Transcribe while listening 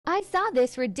I saw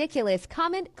this ridiculous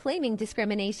comment claiming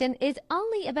discrimination is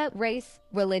only about race,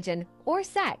 religion, or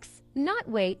sex, not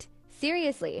weight.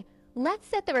 Seriously, let's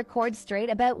set the record straight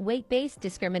about weight-based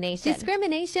discrimination.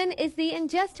 Discrimination is the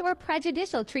unjust or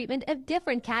prejudicial treatment of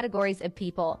different categories of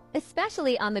people,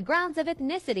 especially on the grounds of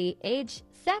ethnicity, age,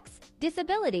 sex,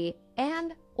 disability,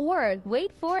 and/or,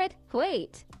 wait for it,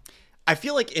 weight. I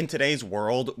feel like in today's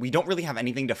world, we don't really have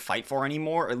anything to fight for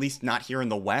anymore, or at least not here in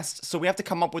the West. So we have to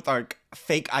come up with our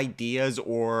fake ideas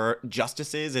or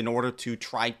justices in order to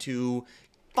try to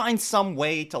find some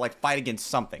way to like fight against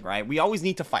something, right? We always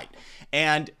need to fight.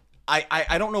 And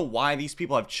I don't know why these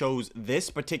people have chose this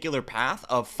particular path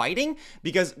of fighting,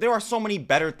 because there are so many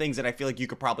better things that I feel like you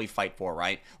could probably fight for,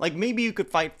 right? Like maybe you could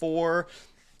fight for,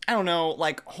 I don't know,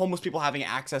 like homeless people having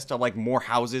access to like more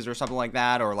houses or something like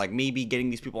that, or like maybe getting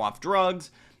these people off drugs,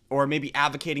 or maybe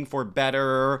advocating for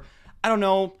better, I don't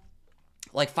know,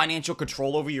 like financial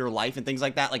control over your life and things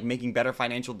like that, like making better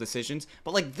financial decisions.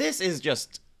 But like this is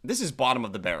bottom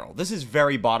of the barrel. This is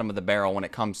very bottom of the barrel when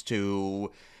it comes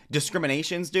to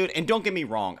discriminations, dude. And don't get me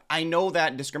wrong, I know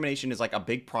that discrimination is like a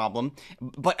big problem,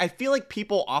 but I feel like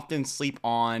people often sleep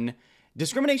on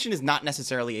discrimination is not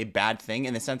necessarily a bad thing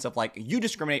in the sense of like you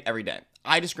discriminate every day.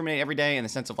 I discriminate every day in the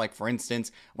sense of like, for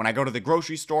instance, when I go to the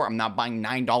grocery store, I'm not buying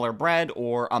 $9 bread,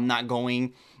 or I'm not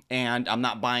going and I'm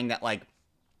not buying that like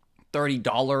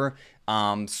 $30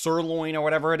 sirloin or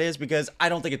whatever it is, because I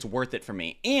don't think it's worth it for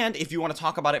me. And if you want to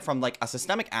talk about it from like a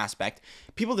systemic aspect,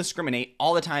 people discriminate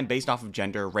all the time based off of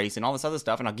gender, race, and all this other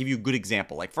stuff. And I'll give you a good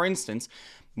example. Like for instance,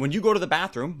 when you go to the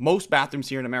bathroom, most bathrooms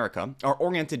here in America are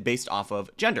oriented based off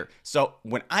of gender. So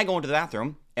when I go into the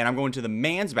bathroom and I'm going to the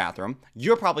man's bathroom,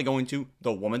 you're probably going to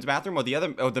the woman's bathroom or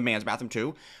the man's bathroom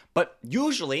too. But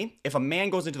usually if a man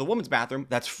goes into the woman's bathroom,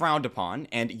 that's frowned upon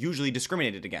and usually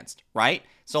discriminated against, right?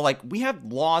 So like we have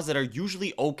laws that are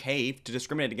usually okay to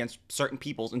discriminate against certain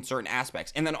peoples in certain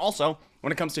aspects. And then also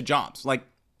when it comes to jobs, like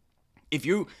if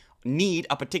you need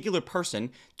a particular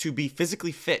person to be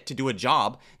physically fit to do a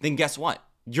job, then guess what?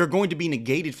 You're going to be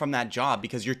negated from that job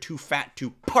because you're too fat to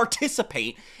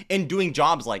participate in doing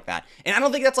jobs like that. And I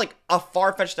don't think that's like a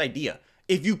far-fetched idea.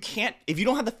 If you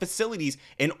don't have the facilities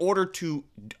in order to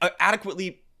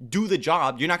adequately do the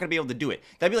job, you're not going to be able to do it.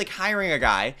 That'd be like hiring a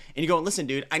guy and you go, listen,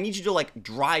 dude, I need you to like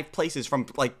drive places from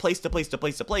like place to place to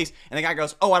place to place. And the guy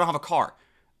goes, oh, I don't have a car.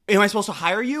 Am I supposed to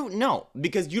hire you? No,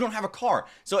 because you don't have a car.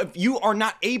 So if you are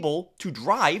not able to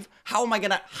drive, how am I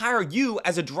going to hire you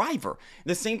as a driver?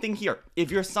 The same thing here.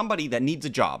 If you're somebody that needs a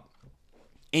job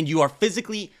and you are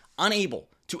physically unable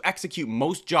to execute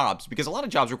most jobs, because a lot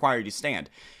of jobs require you to stand,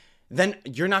 then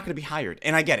you're not going to be hired.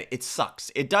 And I get it. It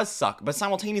sucks. It does suck. But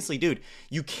simultaneously, dude,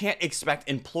 you can't expect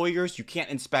employers, you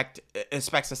can't expect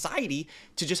society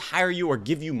to just hire you or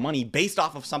give you money based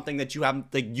off of something that you have,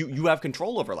 like you have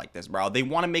control over like this, bro. They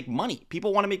want to make money.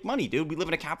 People want to make money, dude. We live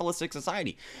in a capitalistic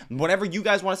society. Whatever you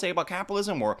guys want to say about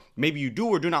capitalism, or maybe you do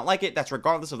or do not like it, that's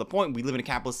regardless of the point. We live in a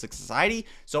capitalistic society.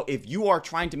 So if you are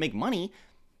trying to make money,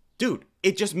 dude,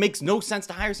 it just makes no sense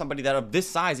to hire somebody that of this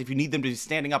size if you need them to be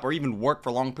standing up or even work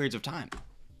for long periods of time.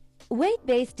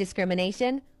 Weight-based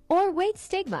discrimination, or weight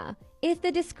stigma, is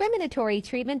the discriminatory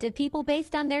treatment of people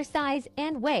based on their size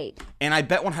and weight. And I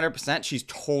bet 100% she's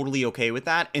totally okay with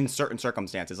that in certain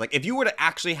circumstances. Like if you were to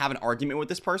actually have an argument with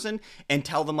this person and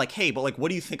tell them like, hey, but like, what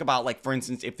do you think about, like, for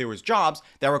instance, if there was jobs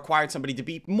that required somebody to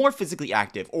be more physically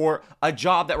active, or a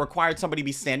job that required somebody to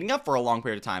be standing up for a long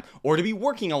period of time, or to be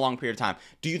working a long period of time?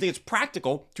 Do you think it's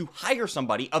practical to hire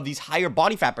somebody of these higher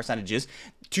body fat percentages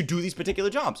to do these particular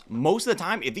jobs? Most of the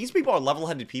time, if these people are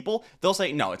level-headed people, they'll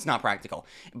say, no, it's not practical.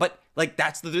 But like,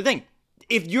 that's the thing.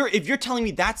 If you're telling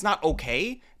me that's not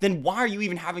okay, then why are you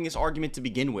even having this argument to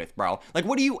begin with, bro? Like,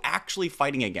 what are you actually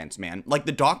fighting against, man? Like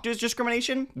the doctors'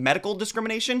 discrimination, medical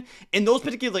discrimination, in those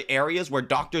particular areas where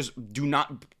doctors do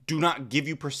not give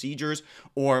you procedures,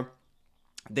 or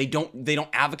they don't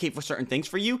advocate for certain things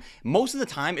for you. Most of the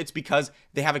time it's because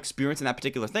they have experience in that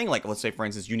particular thing. Like, let's say for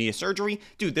instance you need a surgery,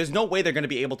 dude, there's no way they're going to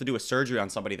be able to do a surgery on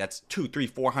somebody that's 200,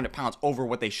 300, 400 pounds over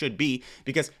what they should be,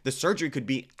 because the surgery could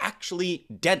be actually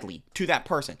deadly to that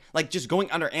person. Like just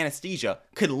going under anesthesia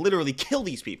could literally kill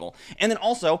these people. And then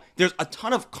also there's a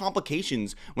ton of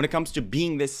complications when it comes to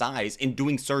being this size in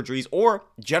doing surgeries or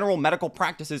general medical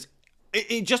practices.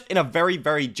 It just in a very,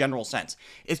 very general sense.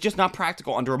 It's just not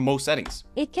practical under most settings.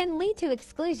 It can lead to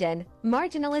exclusion,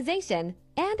 marginalization,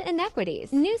 and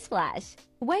inequities. Newsflash: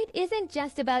 weight isn't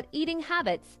just about eating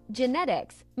habits.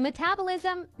 Genetics,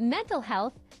 metabolism, mental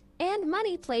health, and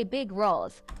money play big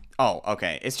roles. Oh,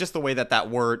 okay. It's just the way that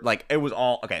word, like, it was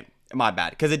all, okay, my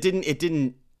bad. Because it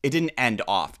didn't end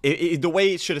off. The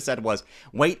way it should have said was,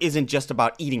 weight isn't just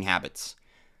about eating habits.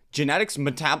 Genetics,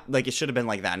 like it should have been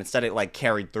like that. Instead, it like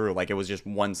carried through like it was just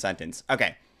one sentence.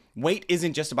 Okay. Weight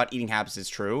isn't just about eating habits, it's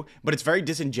true, but it's very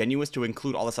disingenuous to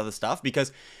include all this other stuff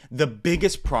because the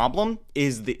biggest problem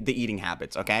is the eating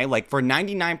habits, okay? Like for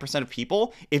 99% of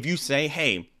people, if you say,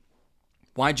 hey,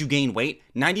 why'd you gain weight?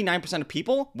 99% of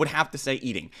people would have to say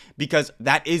eating because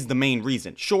that is the main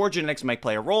reason. Sure, genetics might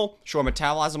play a role. Sure,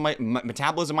 metabolism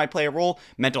might play a role.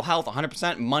 Mental health,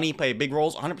 100%. Money play big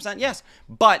roles, 100%. Yes,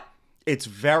 but it's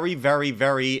very, very,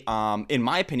 very, in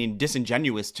my opinion,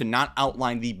 disingenuous to not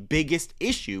outline the biggest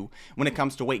issue when it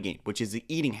comes to weight gain, which is the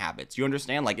eating habits. You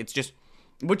understand? Like, it's just,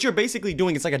 what you're basically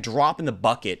doing is like a drop in the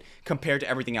bucket compared to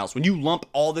everything else. When you lump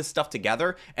all this stuff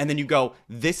together and then you go,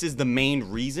 this is the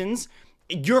main reasons,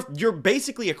 you're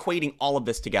basically equating all of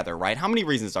this together, right? How many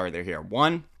reasons are there here?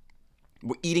 One,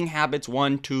 eating habits,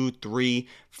 1, 2, 3,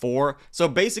 4. So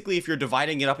basically, if you're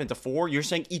dividing it up into 4, you're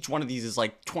saying each one of these is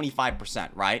like 25%,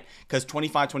 right? Because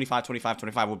 25, 25, 25,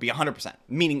 25 would be 100%,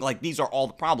 meaning like these are all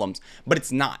the problems, but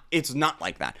it's not. It's not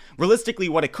like that. Realistically,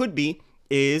 what it could be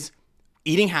is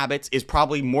eating habits is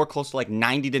probably more close to like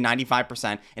 90 to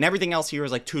 95%, and everything else here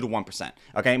is like 2 to 1%.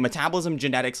 Okay, metabolism,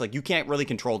 genetics, like you can't really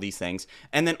control these things,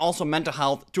 and then also mental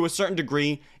health to a certain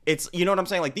degree. It's, you know what I'm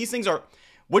saying? Like these things are.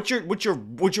 What you're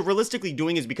realistically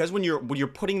doing is because when you're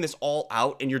putting this all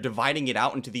out and you're dividing it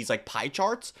out into these like pie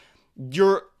charts,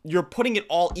 you're putting it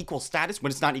all equal status,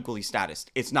 but it's not equally status.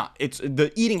 It's not. It's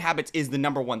the eating habits is the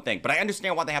number one thing. But I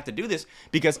understand why they have to do this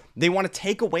because they want to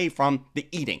take away from the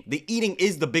eating. The eating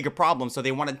is the bigger problem, so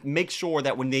they want to make sure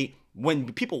that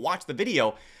when people watch the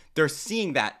video, they're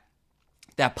seeing that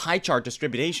pie chart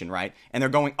distribution, right? And they're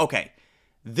going, okay,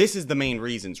 this is the main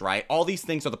reasons, right? All these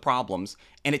things are the problems,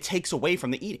 and it takes away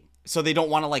from the eating. So they don't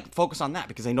want to like focus on that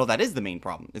because they know that is the main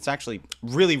problem. It's actually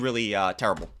really, really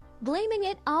terrible. Blaming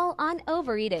it all on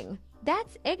overeating.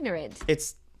 That's ignorant.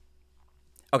 It's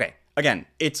okay. Again,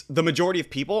 it's the majority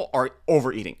of people are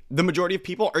overeating. The majority of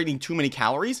people are eating too many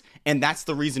calories, and that's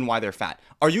the reason why they're fat.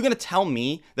 Are you going to tell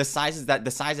me the size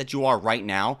that you are right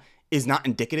now is not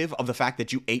indicative of the fact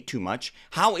that you ate too much?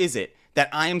 How is it that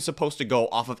I am supposed to go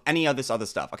off of any of this other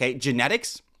stuff? Okay,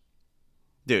 genetics,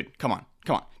 dude, come on.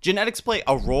 Genetics play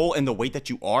a role in the weight that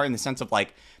you are, in the sense of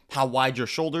like how wide your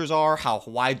shoulders are, how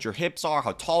wide your hips are,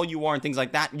 how tall you are, and things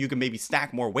like that. You can maybe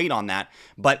stack more weight on that.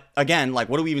 But again, like,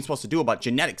 what are we even supposed to do about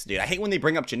genetics, dude? I hate when they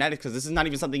bring up genetics because this is not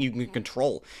even something you can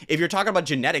control. If you're talking about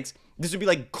genetics, this would be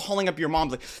like calling up your mom,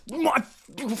 like, my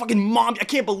fucking mom, I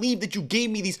can't believe that you gave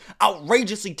me these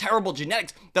outrageously terrible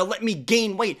genetics that let me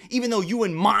gain weight, even though you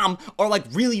and mom are like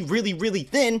really, really, really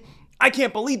thin. I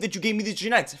can't believe that you gave me these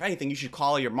genetics. If anything, you should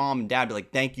call your mom and dad, be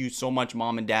like, thank you so much,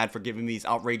 mom and dad, for giving me these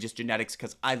outrageous genetics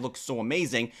because I look so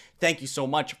amazing. Thank you so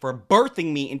much for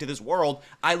birthing me into this world.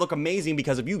 I look amazing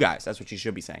because of you guys. That's what you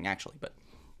should be saying, actually. But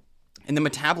and the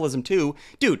metabolism too.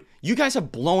 Dude, you guys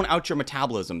have blown out your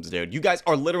metabolisms, dude. You guys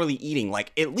are literally eating,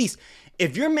 like, at least,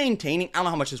 if you're maintaining, I don't know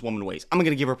how much this woman weighs. I'm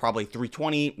going to give her probably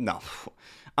 320. No,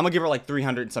 I'm going to give her like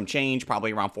 300 and some change,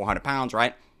 probably around 400 pounds,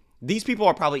 right? These people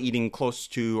are probably eating close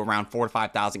to around 4,000 to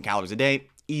 5,000 calories a day,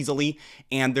 easily,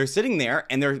 and they're sitting there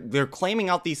and they're claiming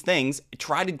out these things,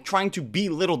 trying to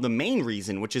belittle the main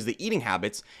reason, which is the eating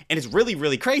habits, and it's really,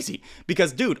 really crazy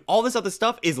because, dude, all this other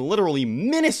stuff is literally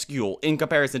minuscule in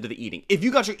comparison to the eating. If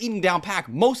you got your eating down pat,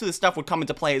 most of this stuff would come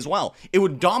into play as well. It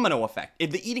would domino effect. If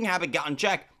the eating habit got in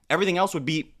check, everything else would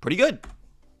be pretty good.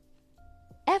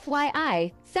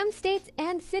 FYI, some states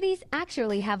and cities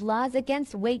actually have laws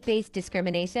against weight-based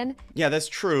discrimination. Yeah, that's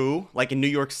true. Like in New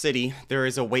York City, there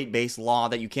is a weight-based law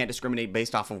that you can't discriminate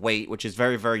based off of weight, which is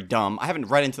very, very dumb. I haven't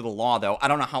read into the law, though. I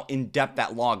don't know how in-depth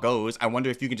that law goes. I wonder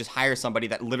if you can just hire somebody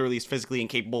that literally is physically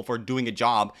incapable for doing a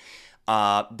job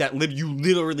you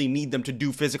literally need them to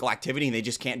do physical activity and they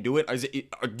just can't do it.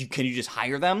 Can you just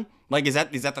hire them? Like, is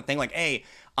that the thing? Like, hey,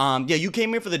 yeah, you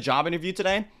came here for the job interview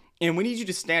today, and we need you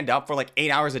to stand up for like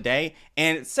 8 hours a day.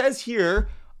 And it says here,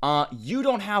 you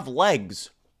don't have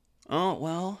legs. Oh,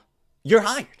 well, you're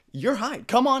hired. You're hired.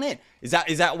 Come on in. Is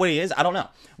that what it is? I don't know.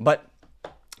 But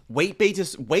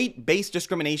weight-based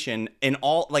discrimination in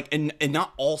all, like, in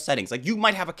not all settings. Like, you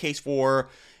might have a case for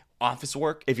office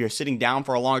work. If you're sitting down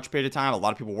for a large period of time, a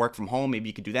lot of people work from home. Maybe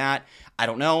you could do that. I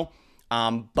don't know.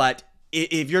 But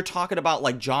if you're talking about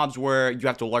like jobs where you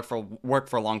have to work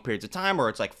for long periods of time, or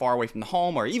it's like far away from the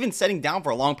home, or even sitting down for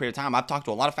a long period of time, I've talked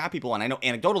to a lot of fat people, and I know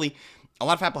anecdotally, a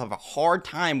lot of fat people have a hard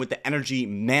time with the energy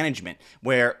management,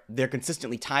 where they're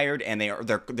consistently tired and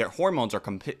their hormones are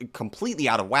completely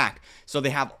out of whack. So they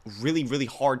have really, really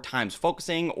hard times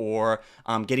focusing or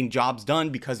getting jobs done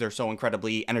because they're so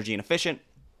incredibly energy inefficient.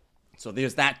 So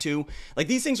there's that too. Like,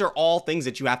 these things are all things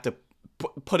that you have to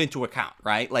put into account,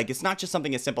 right? Like, it's not just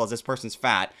something as simple as this person's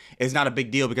fat. It's not a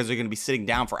big deal because they're going to be sitting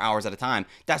down for hours at a time.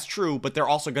 That's true, but they're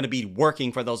also going to be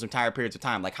working for those entire periods of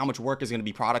time. Like, how much work is going to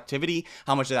be productivity?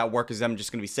 How much of that work is them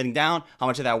just going to be sitting down? How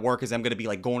much of that work is them going to be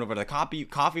like going over to the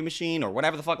coffee machine or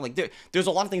whatever the fuck? Like, there's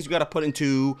a lot of things you got to put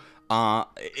into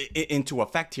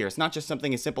effect here. It's not just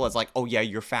something as simple as like, oh yeah,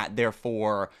 you're fat,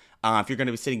 therefore if you're going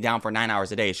to be sitting down for 9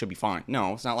 hours a day, it should be fine.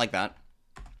 No, it's not like that.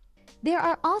 There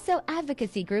are also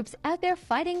advocacy groups out there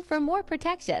fighting for more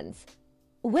protections.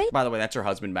 Wait. By the way, that's her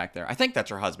husband back there. I think that's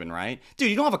her husband, right? Dude,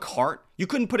 you don't have a cart? You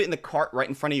couldn't put it in the cart right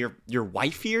in front of your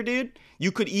wife here, dude?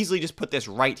 You could easily just put this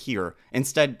right here.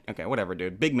 Instead, okay, whatever,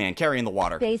 dude. Big man, carrying the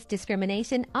water. Based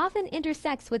discrimination often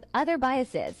intersects with other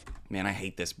biases. Man, I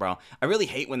hate this, bro. I really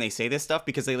hate when they say this stuff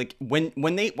because they like when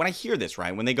I hear this,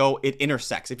 right? When they go, it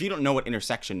intersects. If you don't know what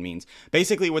intersection means,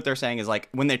 basically what they're saying is like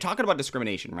when they're talking about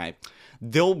discrimination, right?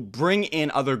 They'll bring in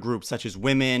other groups such as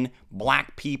women,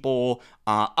 black people,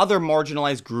 other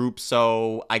marginalized groups.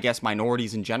 So I guess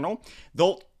minorities in general.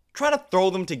 They'll try to throw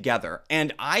them together,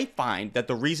 and I find that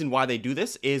the reason why they do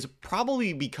this is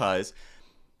probably because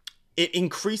it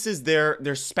increases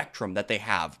their spectrum that they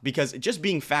have, because just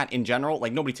being fat in general,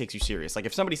 like, nobody takes you serious. Like,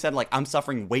 if somebody said, like, I'm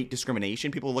suffering weight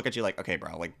discrimination, people look at you like, okay,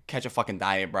 bro, like, catch a fucking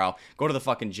diet, bro. Go to the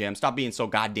fucking gym. Stop being so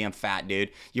goddamn fat,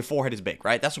 dude. Your forehead is big,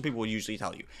 right? That's what people will usually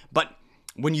tell you. But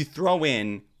when you throw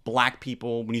in black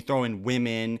people, when you throw in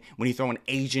women, when you throw in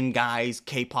Asian guys,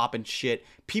 K-pop and shit,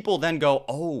 people then go,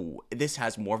 oh, this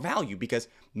has more value, because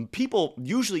people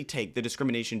usually take the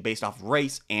discrimination based off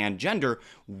race and gender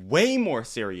way more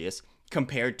serious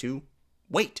compared to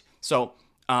weight. So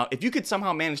if you could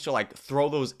somehow manage to like throw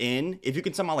those in, if you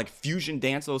could somehow like fusion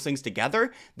dance those things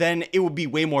together, then it would be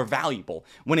way more valuable.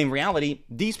 When in reality,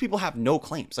 these people have no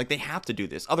claims. Like, they have to do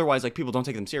this. Otherwise, like, people don't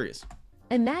take them serious.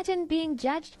 Imagine being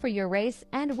judged for your race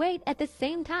and weight at the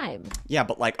same time. Yeah,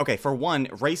 but like, okay, for one,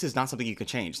 race is not something you can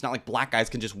change. It's not like black guys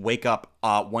can just wake up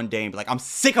one day and be like, I'm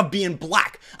sick of being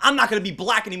black. I'm not going to be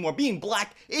black anymore. Being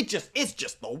black, it's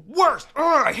just the worst.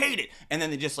 Ugh, I hate it. And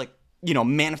then they just like, you know,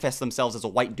 manifest themselves as a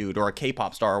white dude or a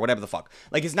K-pop star or whatever the fuck.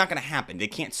 Like, it's not going to happen. They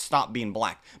can't stop being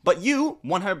black. But you,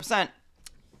 100%,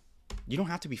 you don't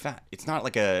have to be fat. It's not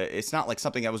like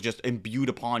something that was just imbued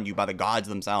upon you by the gods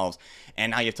themselves, and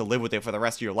now you have to live with it for the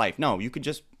rest of your life. No, you could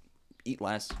just eat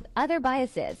less. Other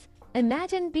biases.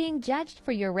 Imagine being judged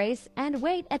for your race and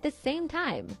weight at the same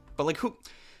time. But like, who?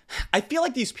 I feel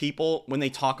like these people, when they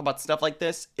talk about stuff like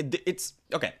this, it's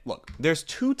okay. Look, there's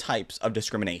two types of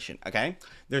discrimination. Okay,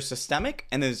 there's systemic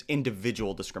and there's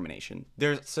individual discrimination.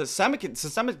 There's systemic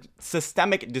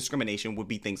discrimination would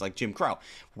be things like Jim Crow,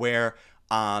 where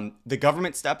the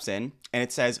government steps in and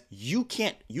it says, you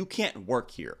can't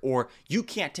work here, or you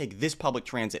can't take this public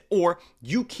transit, or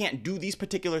you can't do these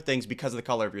particular things because of the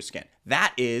color of your skin.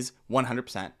 That is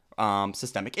 100%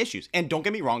 systemic issues. And don't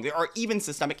get me wrong, there are even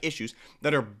systemic issues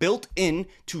that are built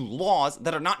into laws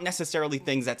that are not necessarily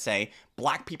things that say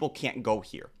black people can't go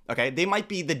here. Okay, they might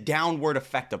be the downward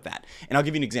effect of that. And I'll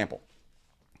give you an example.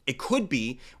 It could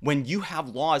be when you have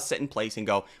laws set in place and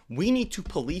go, we need to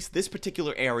police this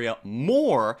particular area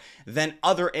more than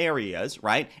other areas,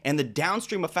 right? And the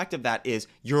downstream effect of that is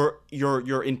you're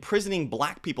imprisoning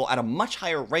black people at a much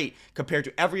higher rate compared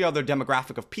to every other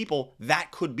demographic of people. That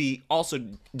could be also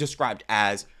described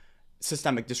as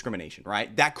systemic discrimination,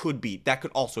 right? That could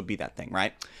also be that thing,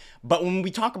 right? But when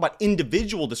we talk about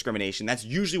individual discrimination, that's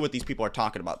usually what these people are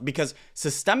talking about, because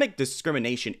systemic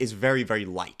discrimination is very, very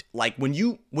light. Like when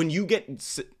you get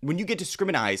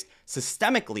discriminated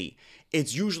systemically,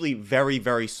 it's usually very,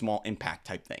 very small impact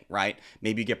type thing, right?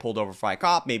 Maybe you get pulled over by a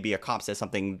cop, maybe a cop says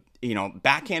something, you know,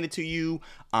 backhanded to you.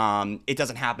 It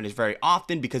doesn't happen as very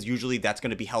often because usually that's going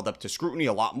to be held up to scrutiny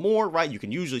a lot more, right? You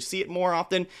can usually see it more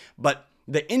often, but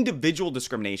the individual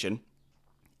discrimination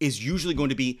is usually going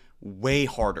to be way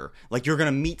harder. Like, you're going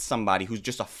to meet somebody who's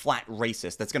just a flat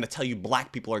racist that's going to tell you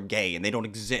black people are gay and they don't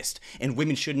exist and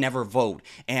women should never vote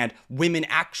and women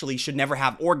actually should never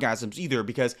have orgasms either,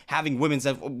 because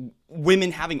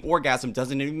women having orgasm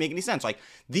doesn't even make any sense. Like,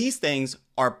 these things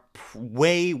are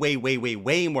way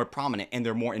more prominent and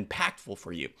they're more impactful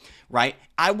for you, right?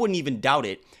 I wouldn't even doubt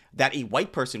it that a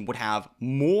white person would have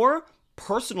more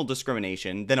personal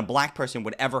discrimination than a black person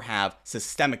would ever have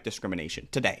systemic discrimination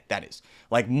today. That is,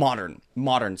 like,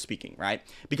 modern speaking, right?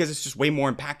 Because it's just way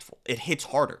more impactful. It hits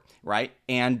harder, right?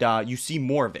 And you see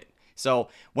more of it. So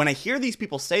when I hear these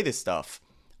people say this stuff,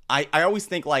 I always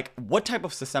think, like, what type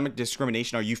of systemic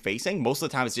discrimination are you facing? Most of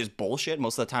the time it's just bullshit.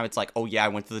 Most of the time it's like, oh yeah, I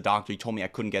went to the doctor, he told me I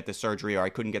couldn't get this surgery or I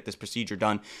couldn't get this procedure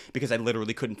done because I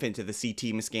literally couldn't fit into the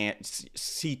CT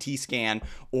scan,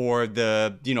 or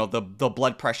the, you know, the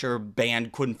blood pressure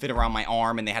band couldn't fit around my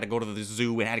arm and they had to go to the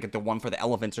zoo and had to get the one for the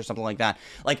elephants or something like that.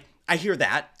 Like, I hear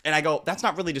that and I go, that's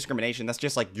not really discrimination. That's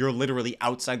just like, you're literally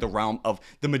outside the realm of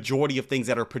the majority of things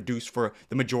that are produced for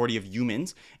the majority of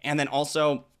humans. And then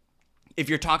also, if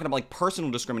you're talking about like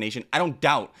personal discrimination, I don't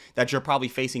doubt that you're probably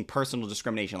facing personal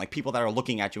discrimination. Like people that are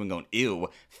looking at you and going, ew,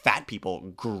 fat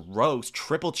people, gross,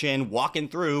 triple chin, walking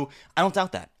through. I don't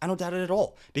doubt that. I don't doubt it at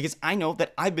all, because I know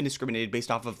that I've been discriminated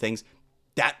based off of things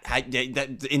that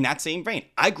in that same vein.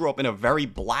 I grew up in a very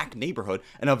black neighborhood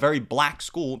and a very black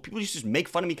school. People used to just make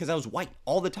fun of me because I was white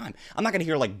all the time. I'm not going to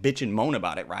hear like bitch and moan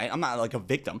about it, right? I'm not like a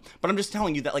victim, but I'm just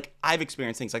telling you that like I've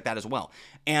experienced things like that as well.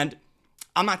 And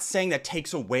I'm not saying that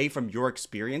takes away from your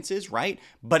experiences, right?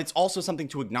 But it's also something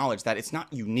to acknowledge that it's not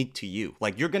unique to you.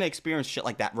 Like, you're going to experience shit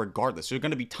like that regardless. There's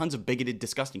going to be tons of bigoted,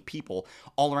 disgusting people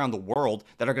all around the world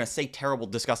that are going to say terrible,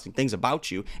 disgusting things about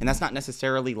you. And that's not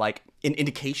necessarily like an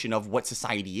indication of what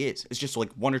society is. It's just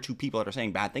like one or two people that are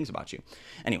saying bad things about you.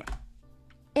 Anyway.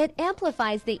 It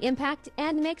amplifies the impact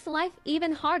and makes life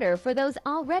even harder for those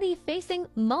already facing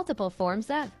multiple forms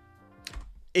of.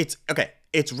 It's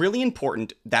really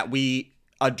important that we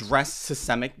address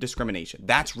systemic discrimination.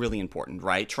 That's really important,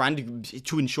 right? Trying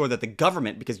to ensure that the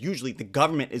government, because usually the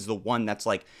government is the one that's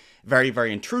like very,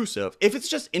 very intrusive. If it's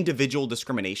just individual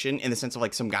discrimination in the sense of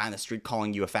like some guy on the street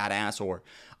calling you a fat ass, or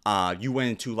you went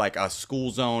into like a school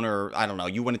zone, or I don't know,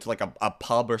 you went into like a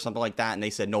pub or something like that and they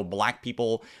said no black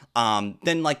people,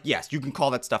 then like, yes, you can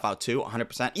call that stuff out too,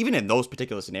 100%. Even in those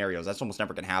particular scenarios, that's almost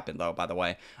never gonna happen though, by the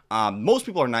way. Most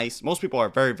people are nice. Most people are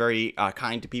very, very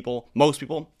kind to people. Most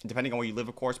people, depending on where you live,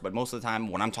 of course, but most of the time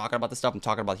when I'm talking about this stuff, I'm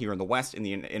talking about here in the West,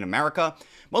 in America,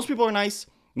 most people are nice.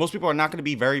 Most people are not going to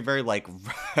be very, very like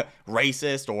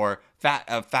racist or fat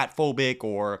phobic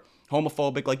or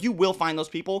homophobic. Like, you will find those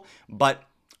people, but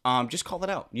just call it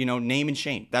out, you know, name and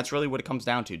shame. That's really what it comes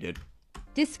down to, dude.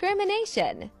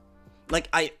 Discrimination. Like,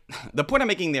 the point I'm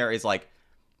making there is like,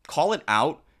 call it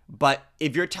out. But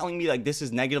if you're telling me like this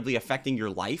is negatively affecting your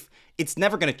life, it's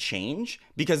never going to change,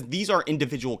 because these are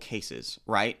individual cases,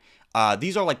 right?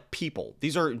 These are like people.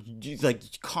 These are like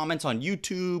comments on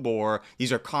YouTube, or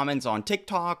these are comments on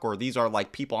TikTok, or these are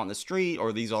like people on the street,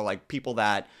 or these are like people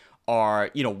that are,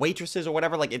 you know, waitresses or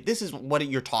whatever. Like, if this is what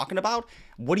you're talking about,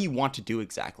 what do you want to do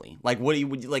exactly? Like, what do you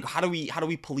like? How do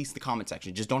we police the comment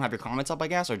section? Just don't have your comments up, I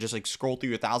guess, or just like scroll through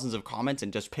your thousands of comments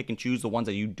and just pick and choose the ones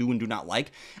that you do and do not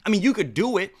like. I mean, you could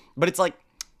do it, but it's like,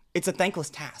 it's a thankless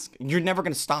task. You're never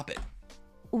going to stop it.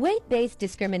 Weight-based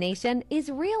discrimination is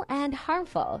real and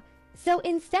harmful. So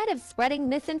instead of spreading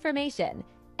misinformation,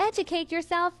 educate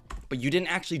yourself. But you didn't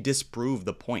actually disprove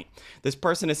the point. This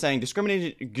person is saying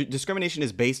discrimination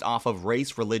is based off of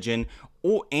race, religion,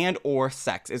 or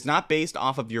sex. It's not based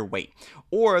off of your weight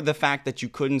or the fact that you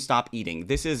couldn't stop eating.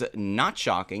 This is not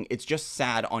shocking. It's just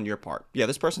sad on your part. Yeah,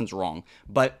 this person's wrong.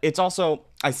 But it's also,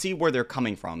 I see where they're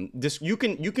coming from. You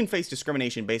can face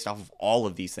discrimination based off of all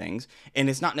of these things, and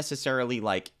it's not necessarily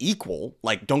like equal.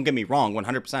 Like, don't get me wrong,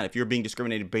 100%. If you're being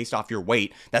discriminated based off your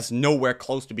weight, that's nowhere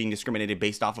close to being discriminated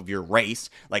based off of your race.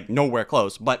 Like, nowhere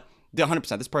close. But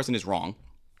 100%, this person is wrong.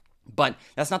 But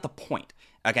that's not the point.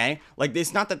 Okay, like,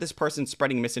 it's not that this person's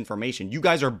spreading misinformation. You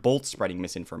guys are both spreading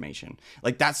misinformation.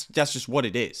 Like, that's just what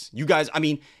it is. You guys, I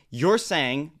mean, you're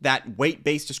saying that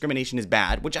weight-based discrimination is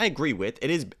bad, which I agree with.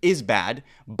 It is bad,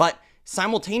 but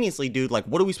simultaneously, dude, like,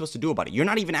 what are we supposed to do about it? You're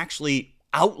not even actually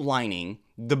outlining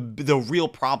the real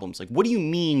problems. Like, what do you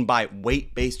mean by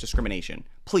weight-based discrimination?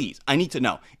 Please, I need to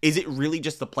know. Is it really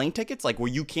just the plane tickets, like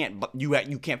where you can't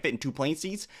fit in 2 plane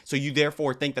seats, so you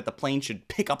therefore think that the plane should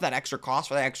pick up that extra cost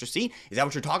for that extra seat? Is that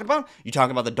what you're talking about? You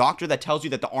talking about the doctor that tells you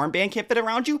that the armband can't fit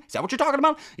around you? Is that what you're talking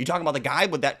about? You talking about the guy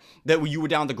with that you were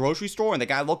down at the grocery store and the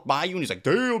guy looked by you and he's like,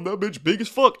 damn, that bitch big as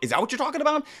fuck. Is that what you're talking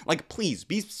about? Like, please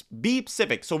be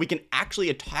specific so we can actually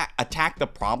attack the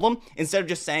problem, instead of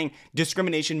just saying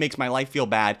discrimination makes my life feel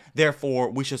bad, therefore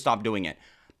we should stop doing it.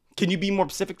 Can you be more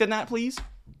specific than that, please?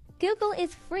 Google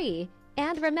is free.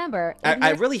 And remember,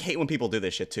 I really hate when people do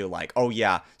this shit too. Like, oh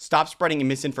yeah, stop spreading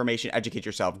misinformation, educate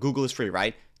yourself. Google is free,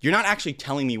 right? You're not actually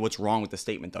telling me what's wrong with the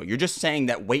statement though. You're just saying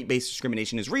that weight-based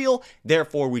discrimination is real,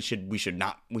 therefore we should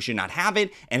not have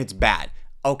it, and it's bad.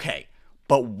 Okay.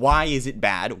 But why is it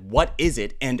bad? What is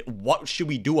it? And what should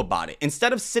we do about it?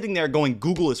 Instead of sitting there going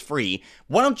Google is free,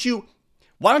 why don't you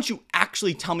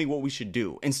actually tell me what we should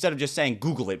do instead of just saying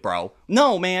Google it, bro?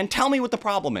 No, man, tell me what the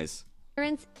problem is.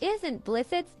 Ignorance isn't bliss,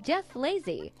 it's just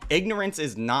lazy. Ignorance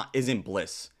isn't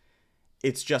bliss.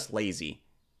 It's just lazy.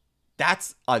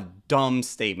 That's a dumb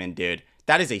statement, dude.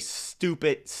 That is a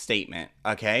stupid statement,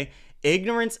 okay?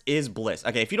 Ignorance is bliss.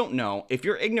 Okay, if you don't know, if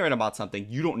you're ignorant about something,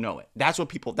 you don't know it. That's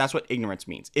what ignorance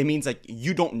means. It means like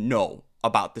you don't know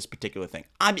about this particular thing.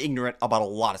 I'm ignorant about a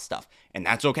lot of stuff, and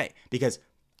that's okay because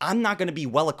I'm not going to be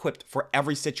well equipped for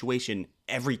every situation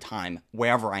every time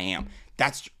wherever I am.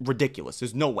 That's ridiculous.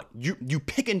 There's no way. You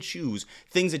pick and choose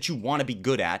things that you want to be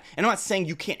good at. And I'm not saying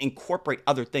you can't incorporate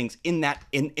other things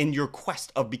in your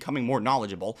quest of becoming more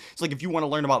knowledgeable. It's like if you want to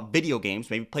learn about video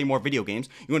games, maybe play more video games.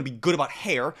 You want to be good about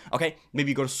hair, okay? Maybe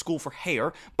you go to school for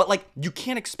hair. But like you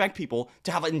can't expect people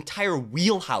to have an entire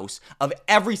wheelhouse of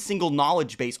every single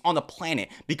knowledge base on the planet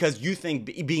because you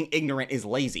think being ignorant is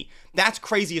lazy. That's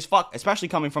crazy as fuck, especially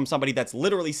coming from somebody that's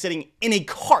literally sitting in a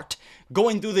cart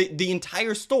going through the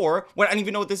entire store when I don't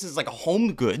even know what this is, like a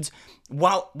Home Goods,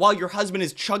 while your husband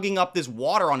is chugging up this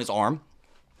water on his arm.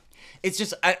 It's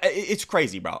just, it's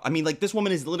crazy, bro. I mean, like, this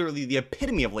woman is literally the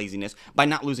epitome of laziness by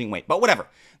not losing weight. But whatever.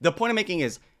 The point I'm making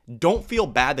is, don't feel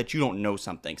bad that you don't know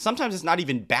something. Sometimes it's not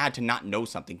even bad to not know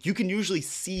something. You can usually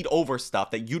seed over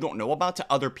stuff that you don't know about to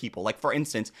other people. Like, for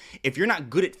instance, if you're not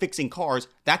good at fixing cars,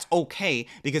 that's okay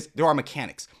because there are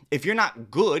mechanics. If you're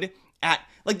not good at,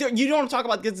 like, you don't want to talk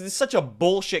about this. It's such a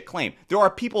bullshit claim. There are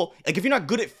people, like, if you're not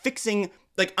good at fixing,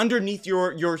 like, underneath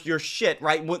your shit,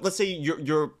 right? Let's say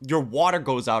your water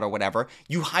goes out or whatever,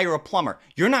 you hire a plumber.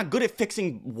 You're not good at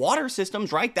fixing water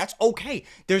systems, right? That's okay.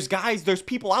 There's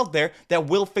people out there that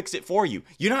will fix it for you.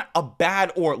 You're not a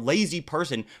bad or lazy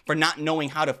person for not knowing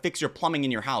how to fix your plumbing in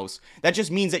your house. That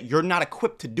just means that you're not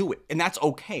equipped to do it, and that's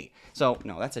okay. So,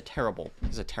 no, that's a terrible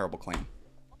claim.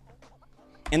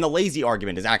 And the lazy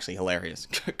argument is actually hilarious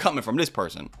coming from this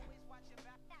person.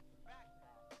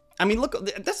 I mean, look,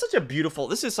 this is such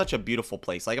a beautiful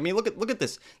place. Like, I mean, look at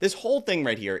this. This whole thing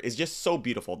right here is just so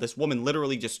beautiful. This woman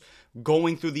literally just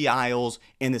going through the aisles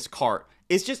in this cart.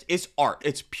 It's art.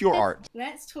 It's pure art.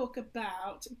 Let's talk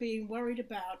about being worried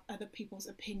about other people's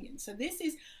opinions. So this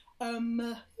is a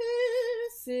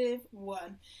massive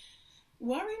one.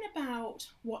 Worrying about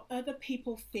what other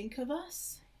people think of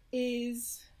us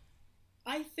is,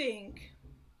 I think,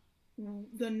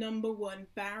 the number one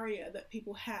barrier that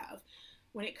people have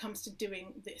when it comes to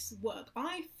doing this work.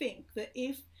 I think that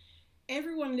if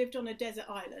everyone lived on a desert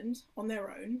island on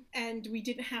their own and we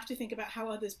didn't have to think about how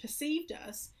others perceived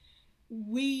us,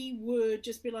 we would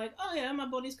just be like, oh yeah, my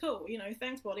body's cool, you know,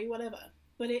 thanks body, whatever.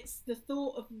 But it's the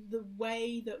thought of the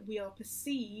way that we are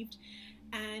perceived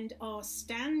and our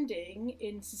standing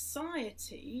in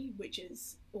society, which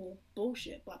is all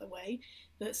bullshit, by the way,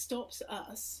 that stops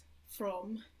us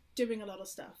from doing a lot of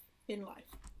stuff in life.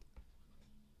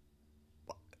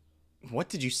 What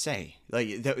did you say?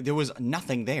 Like, there was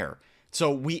nothing there.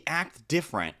 So we act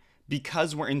different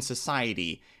because we're in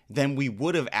society than we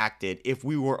would have acted if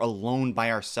we were alone by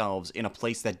ourselves in a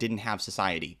place that didn't have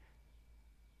society.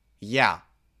 Yeah,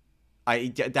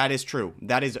 that is true.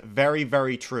 That is very,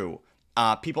 very true.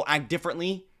 People act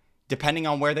differently depending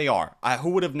on where they are.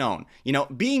 Who would have known? You know,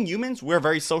 being humans, we're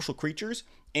very social creatures,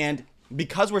 and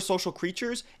because we're social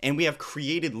creatures and we have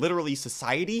created literally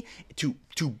society to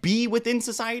be within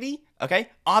society, okay?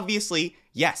 Obviously,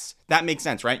 yes, that makes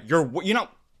sense, right? I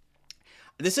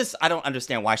don't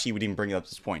understand why she would even bring up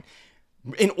this point.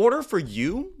 In order for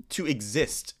you to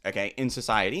exist, okay, in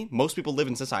society, most people live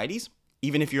in societies,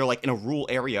 even if you're like in a rural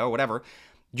area or whatever,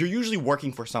 you're usually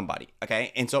working for somebody,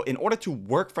 okay? And so in order to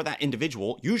work for that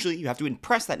individual, usually you have to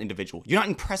impress that individual. You're not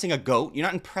impressing a goat. You're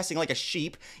not impressing like a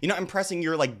sheep. You're not impressing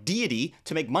your like deity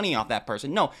to make money off that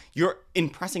person. No, you're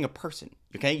impressing a person,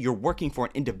 okay? You're working for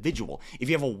an individual. If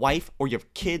you have a wife or you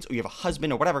have kids or you have a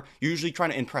husband or whatever, you're usually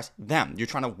trying to impress them. You're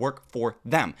trying to work for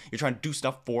them. You're trying to do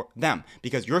stuff for them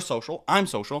because you're social. I'm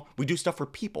social. We do stuff for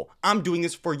people. I'm doing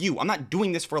this for you. I'm not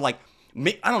doing this for like,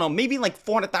 I don't know, maybe like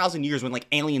 400,000 years when like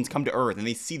aliens come to Earth and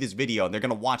they see this video and they're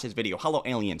gonna watch this video. Hello,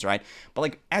 aliens, right? But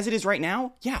like as it is right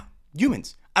now, yeah,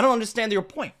 humans. I don't understand your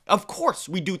point. Of course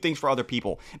we do things for other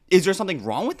people. Is there something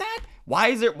wrong with that? Why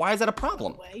is that a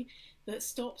problem? Way that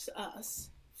stops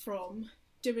us from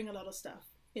doing a lot of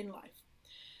stuff in life.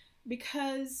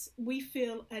 Because we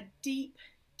feel a deep,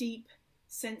 deep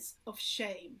sense of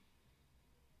shame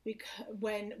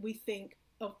when we think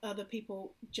of other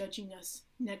people judging us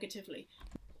negatively.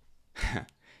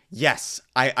 Yes,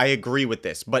 I agree with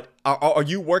this, but are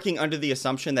you working under the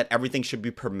assumption that everything should be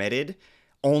permitted?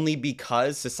 only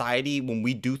because society, when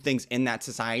we do things in that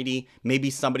society, maybe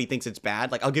somebody thinks it's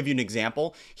bad. Like, I'll give you an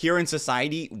example. Here in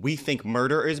society, we think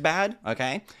murder is bad,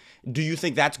 okay? Do you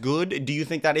think that's good? Do you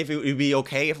think that if it would be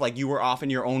okay if, like, you were off in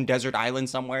your own desert island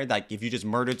somewhere, like, if you just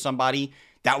murdered somebody,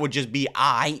 that would just be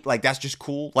like, that's just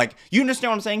cool? Like, you understand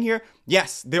what I'm saying here?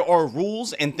 Yes, there are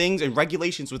rules and things and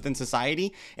regulations within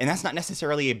society, and that's not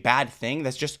necessarily a bad thing.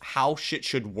 That's just how shit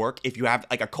should work if you have,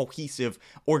 like, a cohesive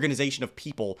organization of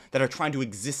people that are trying to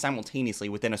exist simultaneously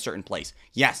within a certain place.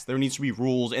 Yes, there needs to be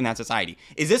rules in that society.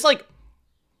 Is this, like,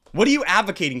 what are you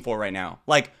advocating for right now?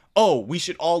 Like, oh, we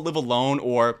should all live alone,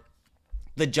 or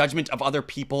the judgment of other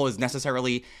people is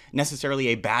necessarily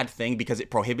a bad thing because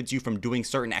it prohibits you from doing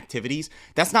certain activities.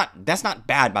 That's not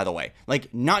bad, by the way.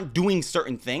 Like, not doing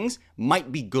certain things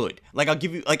might be good. Like, I'll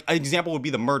give you, like, an example would be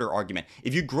the murder argument.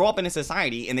 If you grow up in a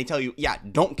society and they tell you, yeah,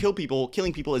 don't kill people,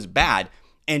 killing people is bad,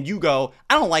 and you go,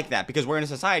 I don't like that because we're in a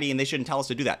society and they shouldn't tell us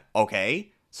to do that.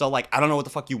 Okay, so, like, I don't know what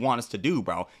the fuck you want us to do,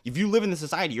 bro. If you live in the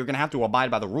society, you're gonna have to abide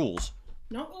by the rules.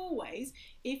 Not always.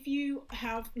 If you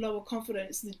have lower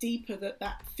confidence, the deeper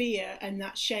that fear and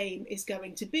that shame is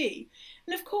going to be.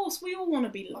 And of course, we all want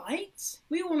to be liked.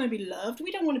 We all want to be loved.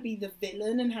 We don't want to be the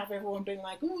villain and have everyone being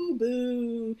like, ooh,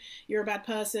 boo, you're a bad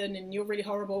person and you're really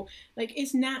horrible. Like,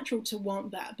 it's natural to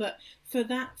want that. But for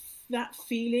that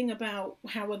feeling about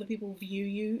how other people view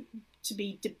you to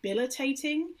be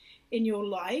debilitating in your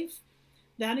life,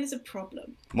 that is a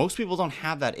problem. Most people don't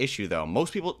have that issue, though.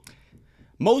 Most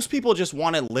people just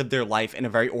want to live their life in a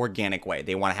very organic way.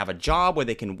 They want to have a job where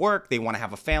they can work. They want to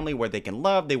have a family where they can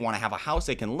love. They want to have a house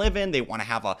they can live in. They want to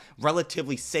have a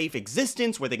relatively safe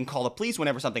existence where they can call the police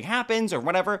whenever something happens or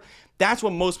whatever. That's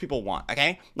what most people want,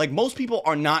 okay? Like, most people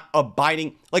are not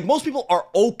abiding. Like, most people are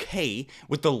okay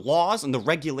with the laws and the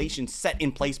regulations set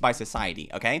in place by society,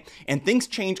 okay? And things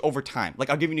change over time. Like,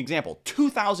 I'll give you an example.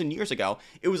 2,000 years ago,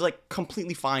 it was, like,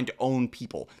 completely fine to own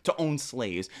people, to own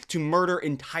slaves, to murder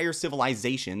entire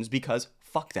civilizations because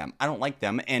fuck them. I don't like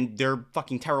them and they're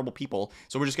fucking terrible people.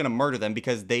 So we're just going to murder them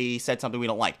because they said something we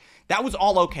don't like. That was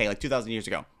all okay like 2,000 years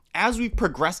ago. As we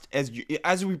progressed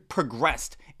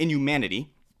in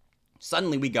humanity,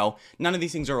 suddenly we go, none of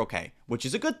these things are okay, which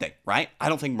is a good thing, right? I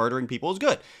don't think murdering people is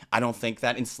good. I don't think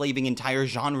that enslaving entire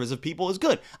genres of people is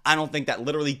good. I don't think that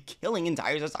literally killing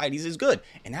entire societies is good.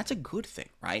 And that's a good thing,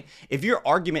 right? If your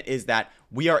argument is that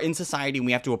we are in society and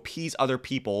we have to appease other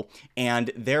people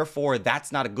and therefore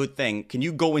that's not a good thing, can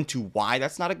you go into why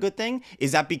that's not a good thing?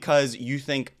 Is that because you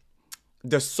think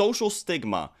the social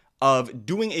stigma of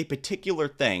doing a particular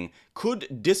thing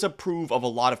could disapprove of a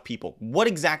lot of people? What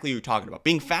exactly are you talking about?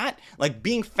 Being fat? Like,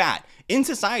 being fat in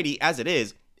society as it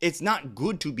is, it's not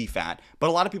good to be fat, but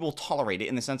a lot of people tolerate it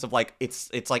in the sense of, like, it's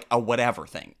like a whatever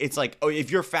thing. It's like, oh, if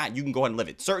you're fat, you can go ahead and live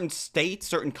it. Certain states,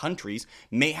 certain countries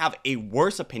may have a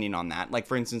worse opinion on that. Like,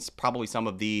 for instance, probably some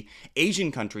of the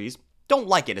Asian countries don't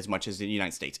like it as much as the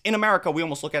United States. In America, we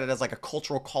almost look at it as like a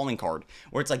cultural calling card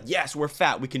where it's like, yes, we're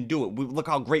fat, we can do it. Look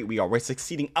how great we are. We're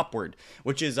succeeding upward,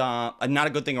 which is not a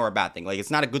good thing or a bad thing. Like, it's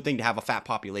not a good thing to have a fat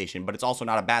population, but it's also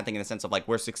not a bad thing in the sense of, like,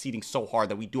 we're succeeding so hard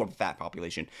that we do have a fat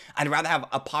population. I'd rather have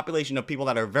a population of people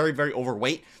that are very, very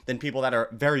overweight than people that are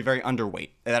very, very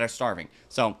underweight, that are starving.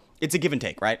 So it's a give and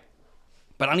take, right?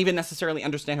 But I don't even necessarily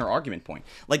understand her argument point.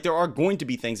 Like, there are going to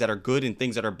be things that are good and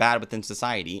things that are bad within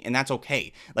society, and that's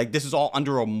okay. Like, this is all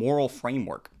under a moral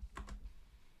framework.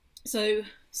 So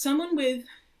someone with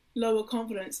lower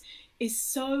confidence is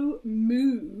so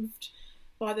moved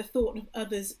by the thought of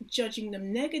others judging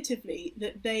them negatively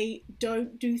that they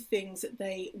don't do things that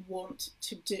they want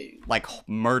to do. Like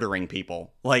murdering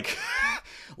people. Like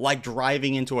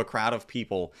driving into a crowd of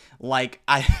people.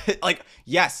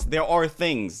 Yes, there are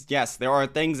things. Yes, there are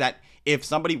things that if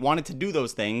somebody wanted to do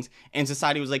those things and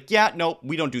society was like, yeah, no,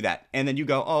 we don't do that. And then you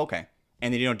go, oh, okay.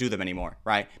 And then you don't do them anymore,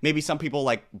 right? Maybe some people,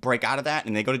 like, break out of that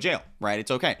and they go to jail, right? It's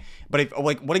okay. But if,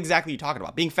 like, what exactly are you talking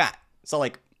about? Being fat. So,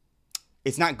 like,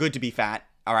 it's not good to be fat.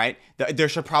 All right. There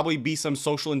should probably be some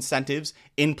social incentives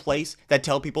in place that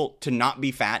tell people to not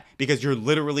be fat because you're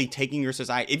literally taking your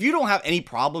society. If you don't have any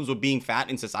problems with being fat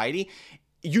in society,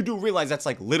 you do realize that's,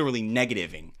 like, literally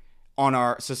negativing on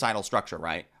our societal structure,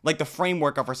 right? Like, the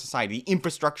framework of our society, the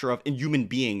infrastructure of human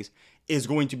beings is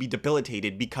going to be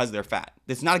debilitated because they're fat.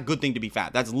 It's not a good thing to be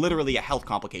fat. That's literally a health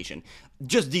complication.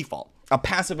 Just default. A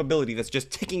passive ability that's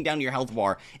just ticking down your health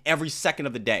bar every second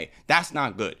of the day. That's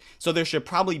not good. So there should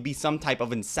probably be some type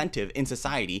of incentive in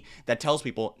society that tells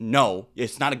people, no,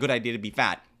 it's not a good idea to be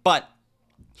fat. But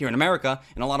Here in America,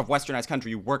 in a lot of westernized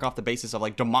countries, you work off the basis of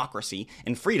like democracy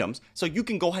and freedoms. So you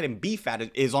can go ahead and be fat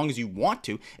as long as you want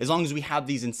to, as long as we have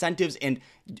these incentives and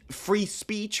free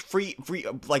speech, free,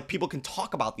 like people can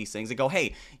talk about these things and go,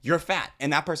 hey, you're fat.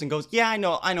 And that person goes, yeah, I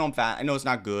know I'm fat. I know it's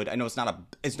not good. I know it's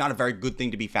not a very good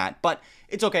thing to be fat, but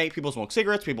it's okay. People smoke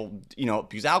cigarettes, people,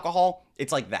 abuse alcohol.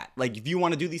 It's like that. Like if you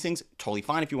want to do these things, totally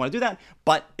fine if you want to do that,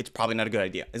 but it's probably not a good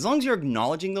idea. As long as you're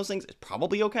acknowledging those things, it's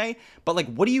probably okay. But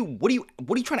like, what are you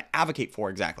trying to advocate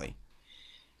for exactly?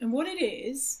 And what it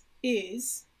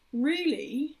is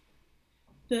really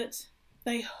that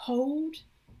they hold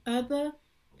other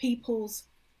people's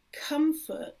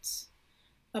comfort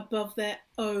above their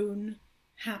own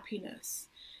happiness.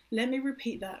 Let me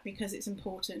repeat that because it's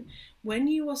important. When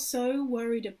you are so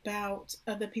worried about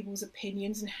other people's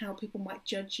opinions and how people might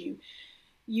judge you,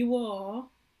 you are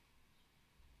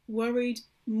worried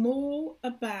more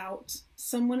about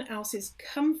someone else's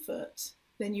comfort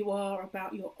than you are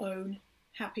about your own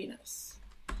happiness.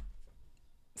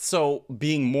 So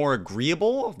being more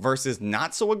agreeable versus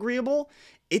not so agreeable,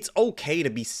 it's okay to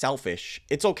be selfish.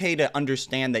 It's okay to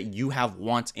understand that you have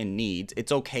wants and needs.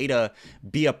 It's okay to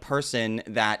be a person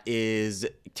that is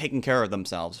taking care of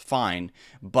themselves, fine.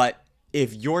 But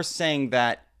if you're saying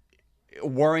that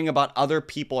worrying about other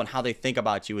people and how they think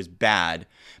about you is bad,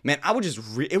 man,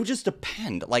 it would just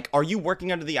depend. Like, are you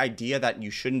working under the idea that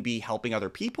you shouldn't be helping other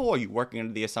people? Or are you working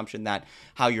under the assumption that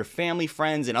how your family,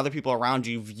 friends, and other people around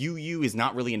you view you is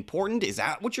not really important? Is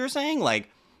that what you're saying? Like,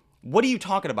 what are you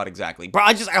talking about exactly? Bro,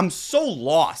 I'm so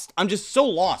lost. I'm just so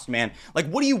lost, man. Like,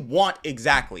 what do you want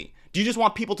exactly? Do you just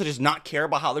want people to just not care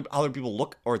about how other people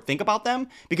look or think about them?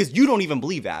 Because you don't even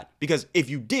believe that. Because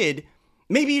if you did,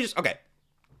 living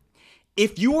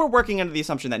under the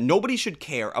assumption that nobody should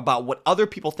care about what other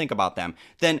people think about them,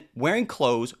 then wearing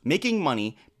clothes, making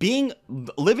money,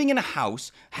 living in a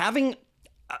house, having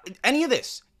any of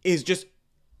this is just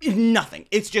nothing.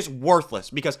 It's just worthless.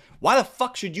 Because why the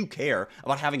fuck should you care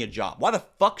about having a job? Why the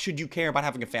fuck should you care about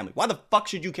having a family? Why the fuck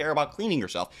should you care about cleaning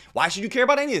yourself? Why should you care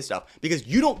about any of this stuff? Because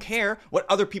you don't care what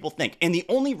other people think. And the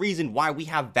only reason why we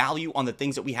have value on the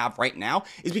things that we have right now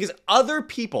is because other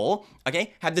people,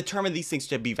 okay, have determined these things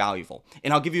to be valuable.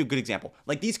 And I'll give you a good example.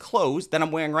 Like these clothes that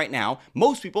I'm wearing right now,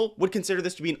 most people would consider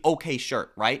this to be an okay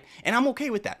shirt, right? And I'm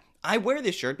okay with that. I wear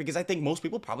this shirt because I think most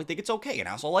people probably think it's okay, and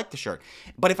I also like the shirt.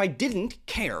 But if I didn't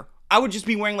care, I would just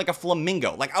be wearing like a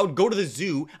flamingo. Like I would go to the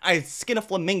zoo, I'd skin a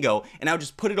flamingo, and I would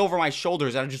just put it over my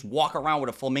shoulders, and I'd just walk around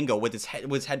with a flamingo with his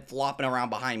head flopping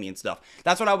around behind me and stuff.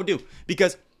 That's what I would do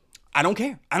because I don't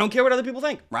care. I don't care what other people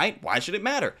think, right? Why should it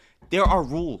matter? There are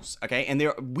rules, okay? And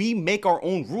we make our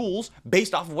own rules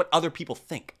based off of what other people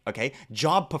think, okay?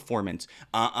 Job performance,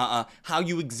 how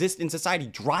you exist in society,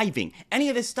 driving. Any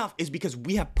of this stuff is because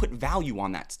we have put value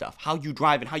on that stuff. How you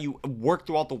drive and how you work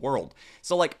throughout the world.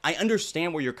 So like, I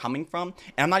understand where you're coming from.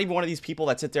 And I'm not even one of these people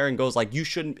that sit there and goes like, you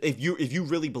shouldn't, if you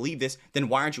really believe this, then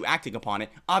why aren't you acting upon it?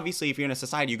 Obviously, if you're in a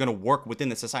society, you're gonna work within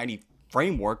the society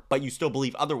framework, but you still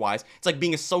believe otherwise. It's like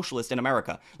being a socialist in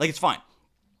America. Like, it's fine.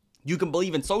 You can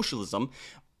believe in socialism,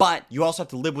 but you also have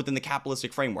to live within the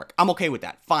capitalistic framework. I'm okay with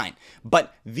that. Fine.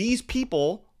 But these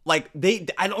people, like,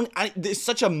 there's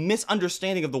such a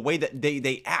misunderstanding of the way that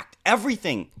they act.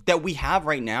 Everything that we have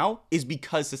right now is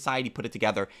because society put it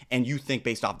together and you think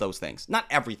based off those things. Not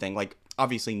everything, like,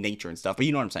 obviously nature and stuff, but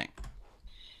you know what I'm saying.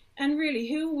 And really,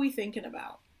 who are we thinking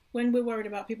about when we're worried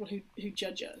about people who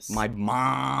judge us? My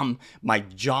mom, my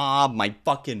job, my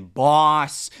fucking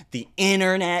boss, the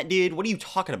internet, dude. What are you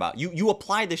talking about? You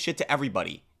apply this shit to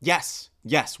everybody. Yes,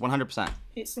 100%.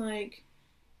 It's like,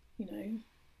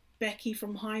 Becky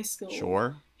from high school.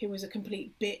 Sure. Who was a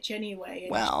complete bitch anyway.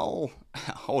 Well,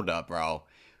 hold up, bro.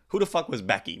 Who the fuck was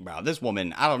Becky, bro? This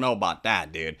woman, I don't know about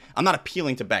that, dude. I'm not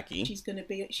appealing to Becky. She's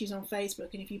on Facebook,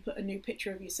 and if you put a new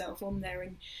picture of yourself on there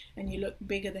and you look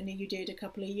bigger than you did a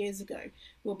couple of years ago,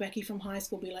 will Becky from high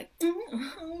school be like,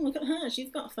 oh, look at her,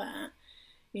 she's got fat?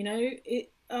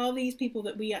 It are these people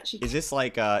that we actually... Is this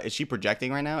like, is she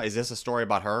projecting right now? Is this a story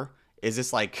about her? Is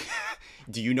this like,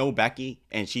 do you know Becky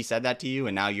and she said that to you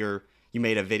and now you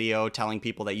made a video telling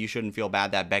people that you shouldn't feel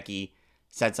bad that Becky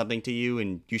said something to you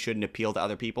and you shouldn't appeal to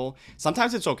other people?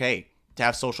 Sometimes it's okay to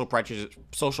have social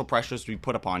pressures to be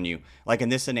put upon you. Like in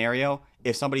this scenario,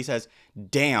 if somebody says,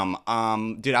 damn,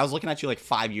 dude, I was looking at you like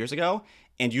 5 years ago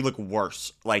and you look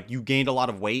worse. Like you gained a lot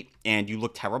of weight and you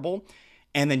look terrible.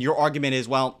 And then your argument is,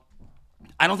 well,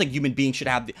 I don't think human beings should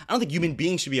have, I don't think human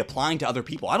beings should be applying to other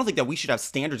people. I don't think that we should have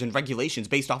standards and regulations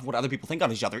based off of what other people think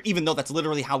of each other, even though that's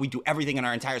literally how we do everything in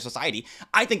our entire society.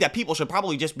 I think that people should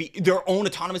probably just be their own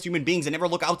autonomous human beings and never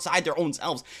look outside their own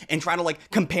selves and try to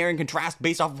like compare and contrast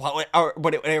based off of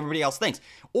what everybody else thinks.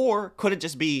 Or could it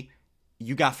just be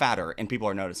you got fatter and people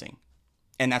are noticing?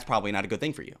 And that's probably not a good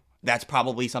thing for you. That's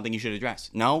probably something you should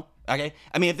address. No? Okay.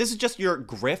 I mean, if this is just your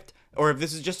grift, or if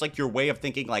this is just like your way of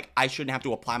thinking, like I shouldn't have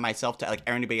to apply myself to like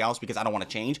anybody else because I don't want to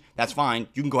change, that's fine.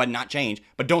 You can go ahead and not change,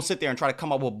 but don't sit there and try to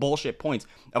come up with bullshit points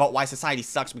about why society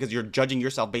sucks because you're judging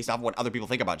yourself based off of what other people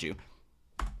think about you.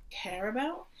 Care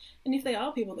about? And if they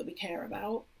are people that we care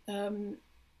about,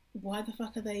 why the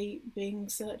fuck are they being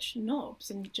such knobs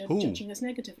and judging us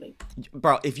negatively?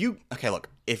 Bro, if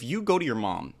you go to your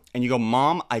mom and you go,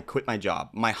 Mom, I quit my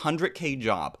job, my 100K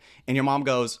job, and your mom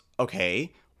goes,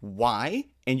 okay, why?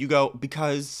 And you go,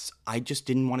 because I just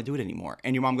didn't want to do it anymore.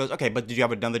 And your mom goes, okay, but did you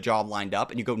have another job lined up?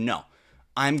 And you go, no,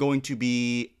 no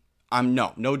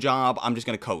job. I'm just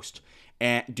going to coast.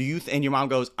 And and your mom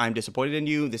goes, I'm disappointed in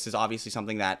you. This is obviously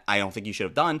something that I don't think you should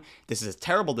have done. This is a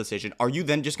terrible decision. Are you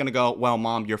then just going to go, well,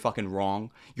 Mom, you're fucking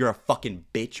wrong. You're a fucking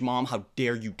bitch, Mom. How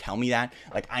dare you tell me that?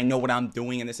 Like, I know what I'm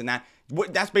doing and this and that.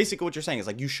 That's basically what you're saying is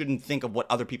like, you shouldn't think of what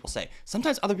other people say.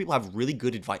 Sometimes other people have really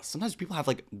good advice. Sometimes people have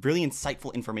like really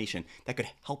insightful information that could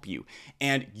help you.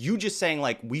 And you just saying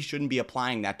like, we shouldn't be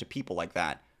applying that to people like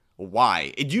that.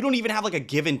 Why? You don't even have like a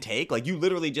give and take. Like you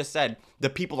literally just said the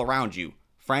people around you,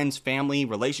 friends, family,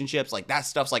 relationships, like that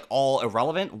stuff's like all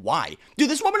irrelevant. Why? Dude,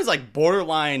 this woman is like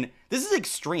borderline. This is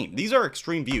extreme. These are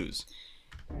extreme views.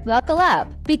 Buckle up,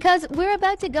 because we're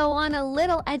about to go on a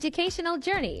little educational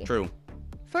journey. True.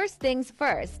 First things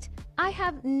first, I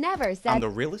have never said I'm the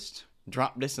realist.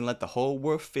 Drop this and let the whole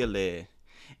world feel it.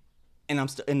 And I'm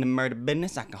still in the murder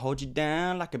business. I can hold you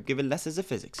down like I'm giving lessons of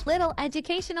physics. Little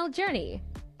educational journey.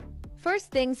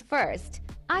 First things first,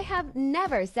 I have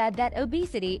never said that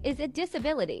obesity is a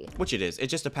disability. Which it is. It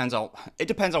just depends on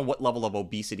what level of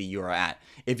obesity you are at.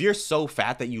 If you're so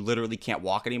fat that you literally can't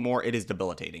walk anymore, it is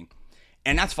debilitating.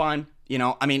 And that's fine. You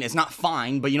know, I mean, it's not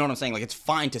fine, but you know what I'm saying? Like, it's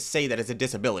fine to say that it's a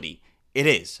disability. It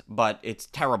is, but it's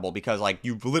terrible because, like,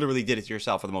 you literally did it to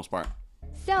yourself for the most part.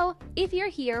 So, if you're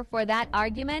here for that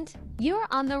argument, you're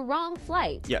on the wrong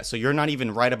flight. Yeah, so you're not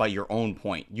even right about your own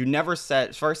point. You never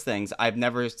said, first things, I've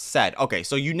never said, okay,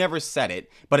 so you never said it,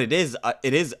 but it is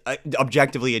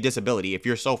objectively a disability. If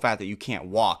you're so fat that you can't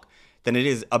walk, then it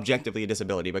is objectively a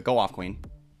disability. But go off, Queen.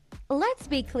 Let's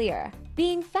be clear.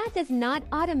 Being fat does not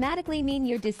automatically mean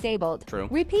you're disabled. True.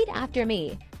 Repeat after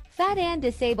me. Fat and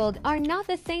disabled are not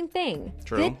the same thing.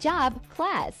 True. Good job,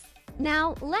 class.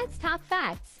 Now, let's talk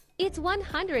facts. It's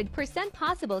 100%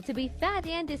 possible to be fat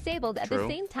and disabled at the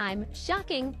same time.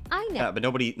 Shocking, I know. Yeah, but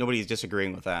nobody is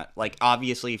disagreeing with that. Like,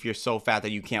 obviously, if you're so fat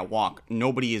that you can't walk,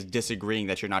 nobody is disagreeing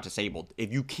that you're not disabled.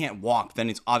 If you can't walk, then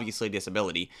it's obviously a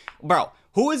disability. Bro,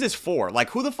 who is this for?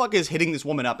 Like, who the fuck is hitting this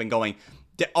woman up and going,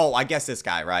 oh, I guess this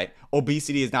guy, right?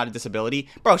 Obesity is not a disability.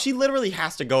 Bro, she literally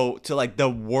has to go to, like, the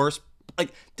worst.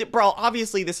 Like, bro,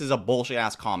 obviously, this is a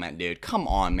bullshit-ass comment, dude. Come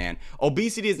on, man.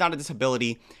 Obesity is not a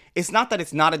disability. It's not that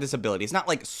it's not a disability. It's not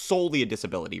like solely a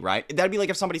disability, right? That'd be like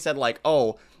if somebody said like,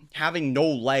 oh, having no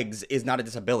legs is not a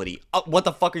disability. What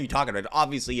the fuck are you talking about? It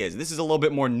obviously is. This is a little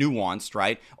bit more nuanced,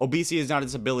 right? Obesity is not a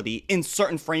disability in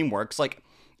certain frameworks. Like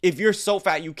if you're so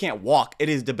fat you can't walk, it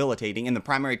is debilitating and the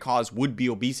primary cause would be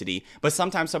obesity. But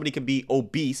sometimes somebody could be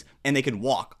obese and they can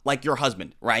walk, like your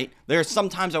husband, right? There's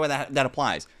sometimes where that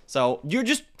applies. So you're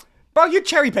just... Bro, you're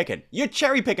cherry picking. You're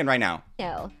cherry picking right now.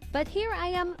 No, but here I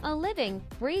am, a living,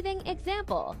 breathing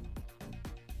example.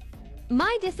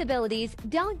 My disabilities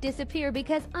don't disappear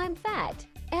because I'm fat,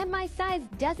 and my size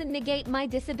doesn't negate my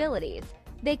disabilities.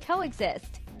 They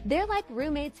coexist. They're like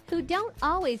roommates who don't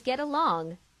always get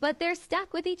along, but they're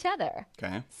stuck with each other.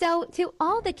 Okay. So, to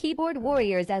all the keyboard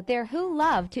warriors out there who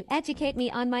love to educate me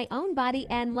on my own body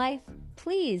and life,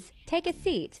 please take a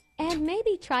seat and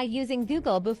maybe try using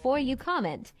Google before you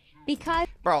comment. Because,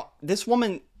 bro, this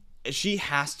woman, she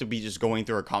has to be just going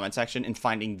through her comment section and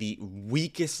finding the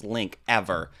weakest link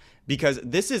ever. Because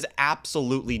this is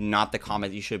absolutely not the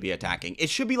comment you should be attacking. It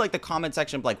should be like the comment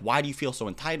section, like, why do you feel so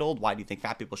entitled? Why do you think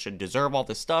fat people should deserve all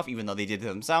this stuff, even though they did it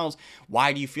themselves?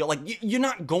 Why do you feel like you're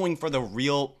not going for the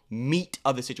real meat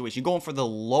of the situation? You're going for the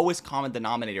lowest common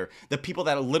denominator. The people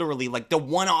that are literally like the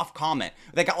one-off comment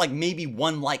that got like maybe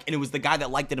one like, and it was the guy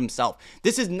that liked it himself.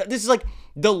 This is like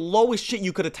the lowest shit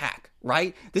you could attack,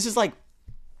 right? This is like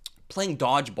playing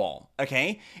dodgeball,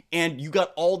 okay? And you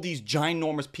got all these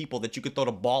ginormous people that you could throw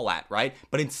the ball at, right?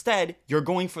 But instead, you're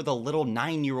going for the little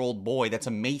 9-year-old boy that's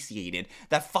emaciated,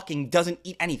 that fucking doesn't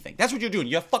eat anything. That's what you're doing.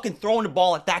 You're fucking throwing the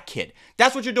ball at that kid.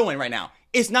 That's what you're doing right now.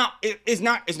 It's not,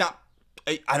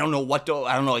 I don't know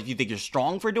I don't know if you think you're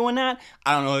strong for doing that.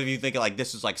 I don't know if you think like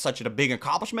this is like such a big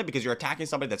accomplishment because you're attacking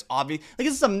somebody that's obvious. Like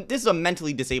this is a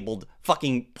mentally disabled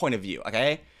fucking point of view,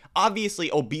 okay? Obviously,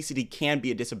 obesity can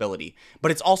be a disability, but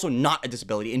it's also not a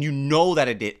disability, and you know that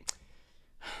it is.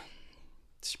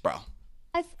 Bro.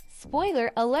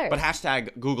 Spoiler alert. But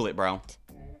hashtag Google it, bro.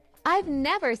 I've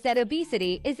never said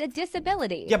obesity is a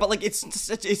disability. Yeah, but like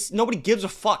it's nobody gives a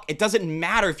fuck. It doesn't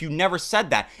matter if you never said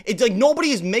that. It's like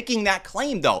nobody is making that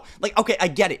claim though. Like, okay, I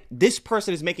get it. This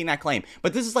person is making that claim,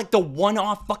 but this is like the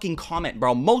one-off fucking comment,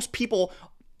 bro. Most people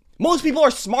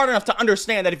are smart enough to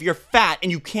understand that if you're fat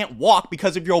and you can't walk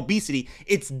because of your obesity,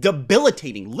 it's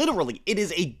debilitating. Literally, it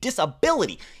is a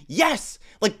disability. Yes.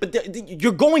 Like, but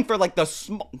you're going for like the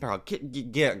small. Bro,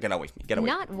 get away from me. Get away.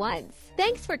 Not once.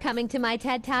 Thanks for coming to my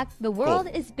TED Talk. The world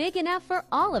is big enough for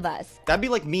all of us. That'd be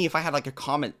like me if I had like a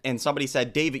comment and somebody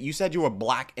said, David, you said you were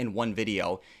black in one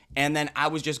video. And then I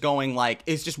was just going like,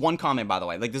 it's just one comment, by the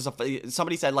way. Like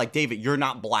somebody said like, David, you're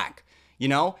not black. You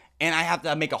know, and I have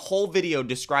to make a whole video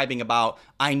describing about,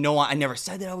 I know I never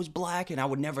said that I was black and I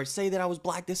would never say that I was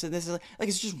black, this and this. Like,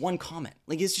 it's just one comment.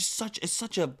 Like, it's just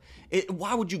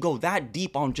why would you go that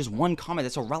deep on just one comment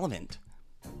that's irrelevant?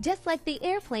 Just like the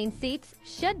airplane seats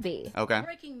should be. Okay.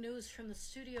 Breaking news from the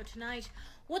studio tonight.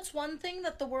 What's one thing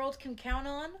that the world can count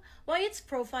on? Why, it's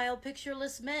profile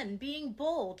pictureless men being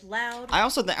bold, loud. I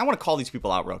also think I want to call these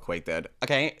people out real quick, dude.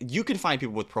 Okay, you can find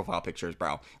people with profile pictures,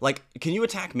 bro. Like, can you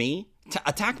attack me?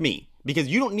 Attack me, because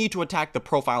you don't need to attack the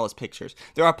profileless pictures.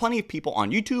 There are plenty of people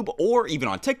on YouTube or even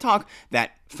on TikTok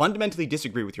that fundamentally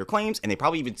disagree with your claims, and they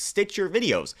probably even stitch your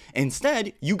videos.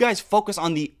 Instead, you guys focus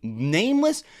on the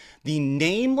nameless,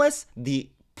 the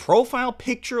profile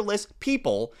pictureless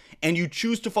people, and you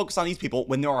choose to focus on these people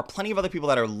when there are plenty of other people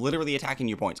that are literally attacking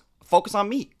your points. Focus on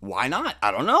me. Why not?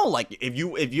 I don't know. Like, if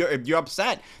you're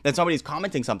upset that somebody's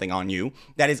commenting something on you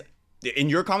that is in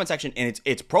your comment section and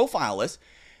it's profileless,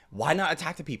 why not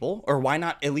attack the people, or why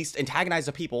not at least antagonize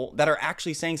the people that are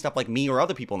actually saying stuff like me or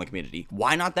other people in the community?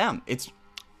 Why not them? It's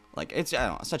like, I don't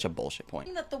know, such a bullshit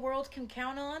point. That the world can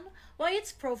count on? Why,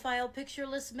 it's profile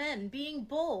pictureless men being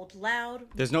bold, loud.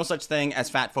 There's no such thing as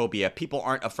fat phobia. People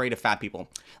aren't afraid of fat people.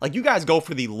 Like, you guys go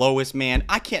for the lowest, man.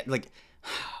 I can't, like,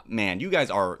 man, you guys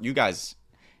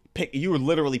you're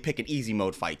literally picking easy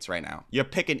mode fights right now. You're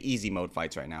picking easy mode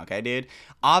fights right now, okay, dude?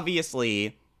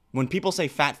 Obviously, when people say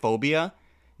fat phobia,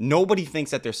 nobody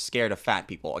thinks that they're scared of fat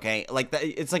people, okay? Like,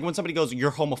 it's like when somebody goes, you're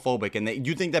homophobic, and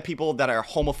you think that people that are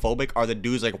homophobic are the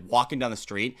dudes, like, walking down the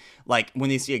street, like,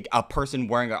 when they see a person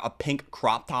wearing a pink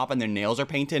crop top and their nails are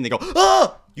painted, and they go,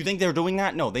 ah! You think they're doing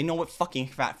that? No, they know what fucking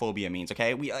fat phobia means,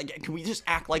 okay? Can we just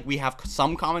act like we have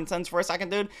some common sense for a second,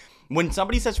 dude? When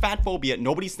somebody says fat phobia,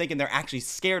 nobody's thinking they're actually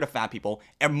scared of fat people,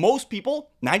 and most people,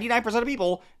 99% of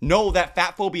people, know that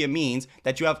fat phobia means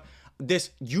that you have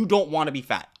you don't want to be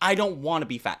fat. I don't want to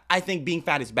be fat. I think being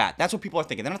fat is bad. That's what people are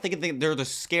thinking. They're not thinking they're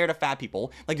just scared of fat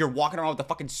people. Like, you're walking around with a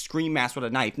fucking scream mask with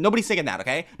a knife. Nobody's thinking that,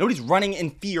 okay? Nobody's running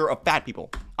in fear of fat people,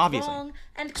 obviously.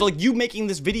 So, like, you making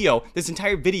this video, this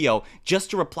entire video, just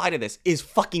to reply to this is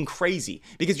fucking crazy,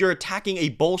 because you're attacking a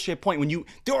bullshit point when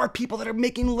there are people that are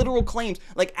making literal claims,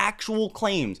 like actual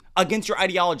claims against your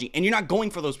ideology, and you're not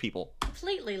going for those people.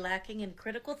 Completely lacking in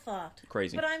critical thought.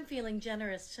 Crazy. But I'm feeling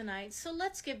generous tonight, so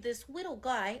let's give this little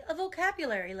guy a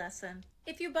vocabulary lesson.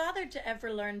 If you bothered to ever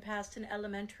learn past an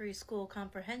elementary school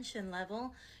comprehension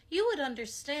level, you would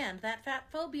understand that fat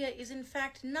phobia is in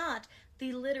fact not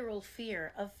the literal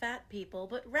fear of fat people,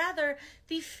 but rather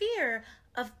the fear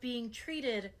of being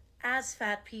treated as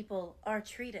fat people are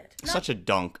treated. Such a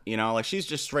dunk, you know? Like, she's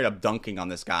just straight up dunking on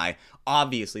this guy.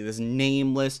 Obviously, this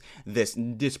nameless, this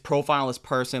profileless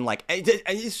person. Like,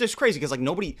 it's just crazy, because, like,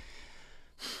 nobody...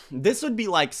 This would be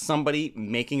like somebody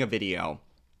making a video,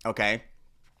 okay?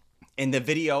 And the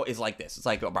video is like this. It's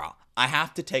like, oh, bro, I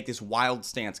have to take this wild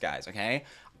stance, guys, okay?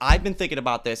 I've been thinking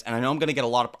about this, and I know I'm gonna get a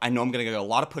lot of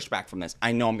pushback from this.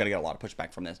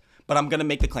 But I'm gonna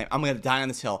make the claim. I'm gonna die on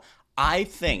this hill. I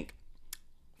think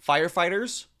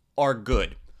firefighters are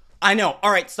good. I know. All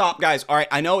right, stop, guys. All right,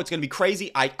 I know it's going to be crazy.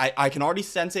 I can already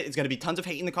sense it. It's going to be tons of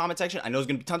hate in the comment section. I know there's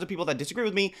going to be tons of people that disagree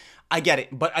with me. I get it,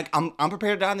 but I'm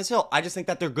prepared to die on this hill. I just think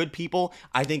that they're good people.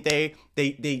 I think they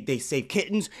save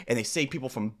kittens, and they save people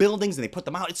from buildings, and they put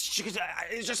them out. It's just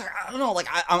I don't know. Like,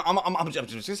 I'm just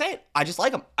going to say it. I just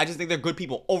like them. I just think they're good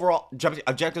people overall,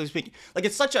 objectively speaking. Like,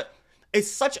 it's such a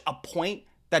point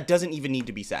that doesn't even need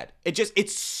to be said.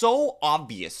 It's so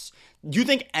obvious. Do you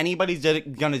think anybody's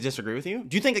gonna disagree with you?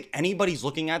 Do you think like anybody's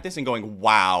looking at this and going,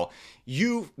 wow,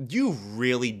 you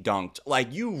really dunked, like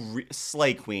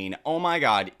Slay Queen, oh my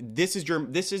god, this is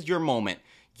your moment.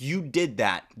 You did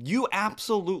that. You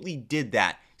absolutely did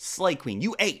that. Slay Queen,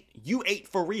 you ate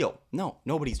for real. No,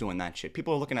 nobody's doing that shit.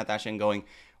 People are looking at that shit and going,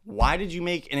 why did you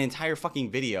make an entire fucking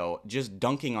video just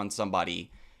dunking on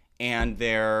somebody and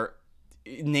they're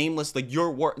nameless, like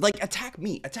your word, like attack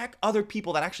me, attack other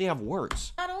people that actually have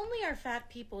words. Not only are fat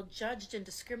people judged and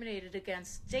discriminated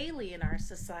against daily in our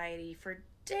society for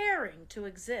daring to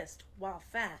exist while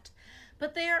fat,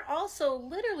 but they are also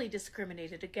literally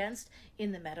discriminated against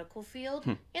in the medical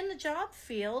field, in the job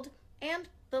field, and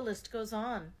the list goes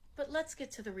on. But let's get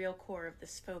to the real core of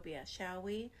this phobia, shall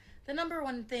we? The number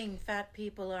one thing fat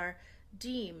people are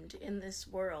deemed in this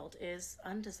world is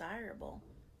undesirable,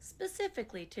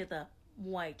 specifically to the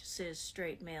white, cis,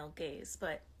 straight male gaze,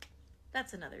 but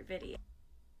that's another video.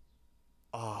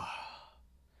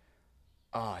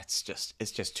 It's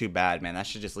just too bad, man. That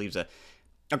shit just leaves a...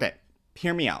 Okay,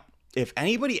 hear me out. If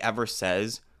anybody ever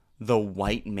says the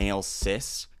white male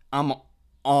cis, I'm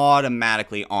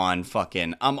automatically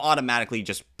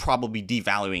just probably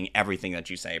devaluing everything that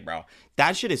you say, bro.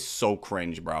 That shit is so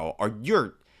cringe, bro. Or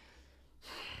you're...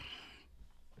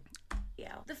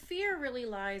 Yeah, the fear really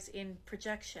lies in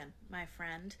projection, my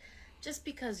friend. Just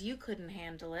because you couldn't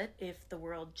handle it if the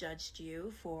world judged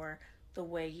you for the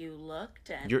way you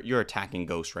looked and... You're attacking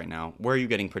Ghost right now. Where are you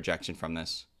getting projection from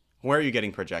this? Where are you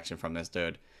getting projection from this,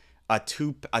 dude? A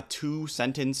two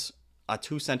sentence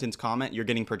comment, you're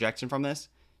getting projection from this?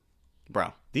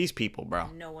 Bro, these people, bro.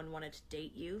 No one wanted to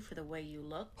date you for the way you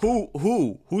look.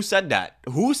 Who said that?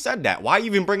 Who said that? Why are you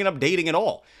even bringing up dating at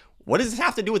all? What does this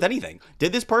have to do with anything?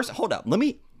 Did this person... Hold up.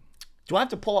 Do I have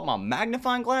to pull up my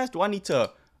magnifying glass? Do I need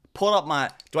to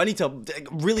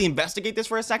really investigate this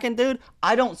for a second, dude?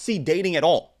 I don't see dating at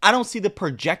all. I don't see the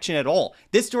projection at all.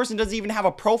 This person doesn't even have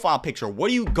a profile picture. What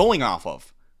are you going off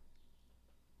of?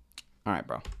 All right,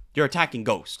 bro. You're attacking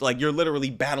Ghost. Like, you're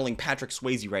literally battling Patrick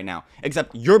Swayze right now.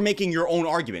 Except you're making your own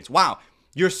arguments. Wow.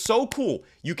 You're so cool.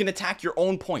 You can attack your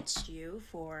own points. You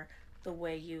for the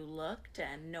way you looked,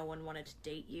 and no one wanted to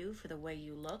date you for the way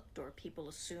you looked, or people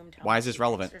assumed how Why is this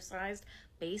relevant? Exercised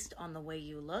based on the way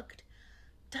you looked.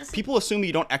 People assume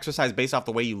you don't exercise based off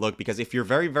the way you look because if you're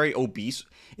very, very obese,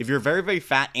 if you're very, very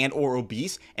fat and or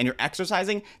obese and you're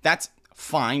exercising, that's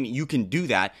fine. You can do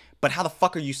that. But how the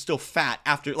fuck are you still fat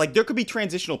after, like, there could be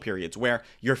transitional periods where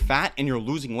you're fat and you're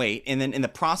losing weight. And then in the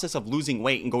process of losing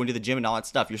weight and going to the gym and all that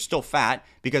stuff, you're still fat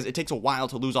because it takes a while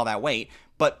to lose all that weight.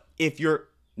 But if you're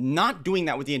not doing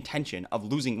that with the intention of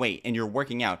losing weight and you're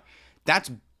working out, that's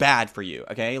bad for you.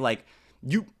 Okay. Like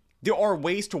there are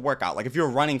ways to work out. Like if you're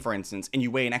running, for instance, and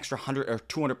you weigh an extra 100 or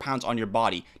 200 pounds on your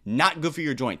body, not good for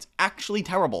your joints. Actually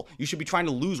terrible. You should be trying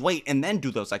to lose weight and then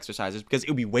do those exercises because it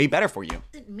would be way better for you.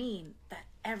 Doesn't mean that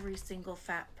every single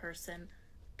fat person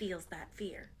feels that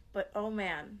fear. But oh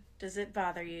man, does it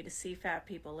bother you to see fat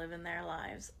people living their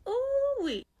lives?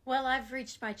 Ooh-wee. Well, I've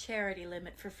reached my charity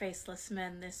limit for faceless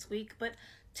men this week, but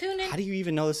tune in... How do you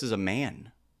even know this is a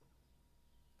man?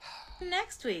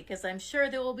 Next week, as I'm sure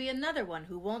there will be another one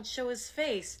who won't show his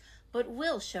face, but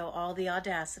will show all the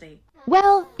audacity.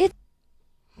 Well, it's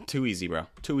too easy, bro.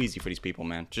 Too easy for these people,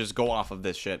 man. Just go off of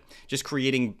this shit. Just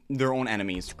creating their own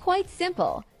enemies. quite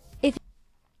simple. If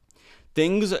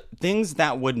Things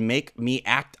that would make me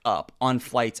act up on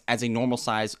flights as a normal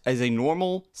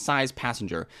size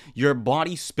passenger. Your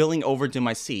body spilling over to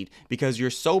my seat because you're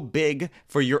so big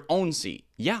for your own seat.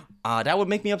 Yeah, that would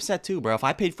make me upset too, bro. If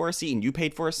I paid for a seat and you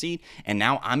paid for a seat and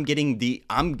now I'm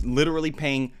literally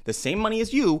paying the same money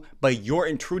as you, but you're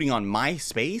intruding on my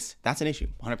space, that's an issue,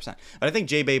 100%. But I think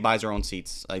J-Bay buys her own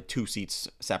seats, like 2 seats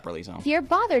separately, so. If you're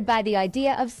bothered by the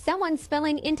idea of someone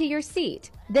spilling into your seat,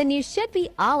 then you should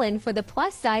be all in for the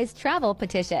plus-size travel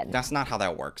petition. That's not how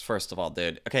that works, first of all,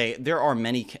 dude. Okay, there are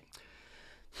many...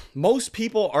 Most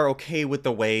people are okay with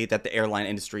the way that the airline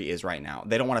industry is right now.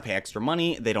 They don't want to pay extra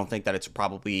money. They don't think that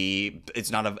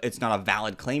it's not a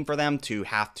valid claim for them to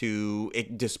have to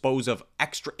dispose of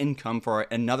extra income for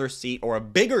another seat or a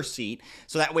bigger seat,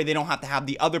 so that way they don't have to have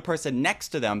the other person next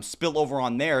to them spill over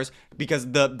on theirs, because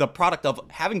the product of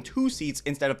having 2 seats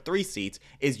instead of 3 seats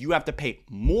is you have to pay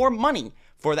more money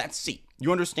for that seat.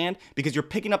 You understand? Because you're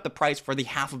picking up the price for the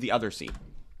half of the other seat.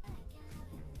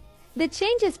 The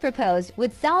changes proposed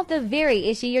would solve the very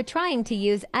issue you're trying to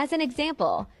use as an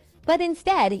example. But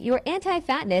instead, your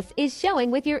anti-fatness is showing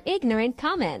with your ignorant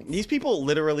comments. These people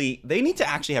literally, they need to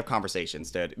actually have conversations,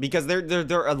 dude, because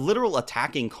they're a literal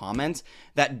attacking comments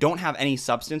that don't have any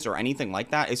substance or anything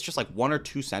like that. It's just like 1 or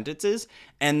 2 sentences,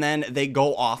 and then they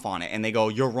go off on it and they go,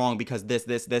 you're wrong because this,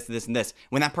 and this,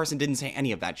 when that person didn't say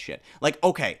any of that shit. Like,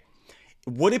 okay,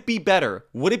 would it be better?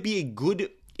 Would it be a good...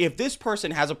 If this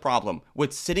person has a problem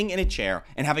with sitting in a chair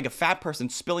and having a fat person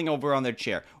spilling over on their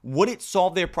chair, would it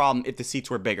solve their problem if the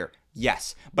seats were bigger?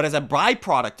 Yes. But as a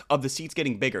byproduct of the seats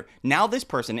getting bigger, now this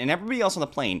person and everybody else on the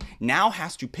plane now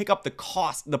has to pick up the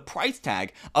cost, the price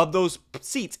tag of those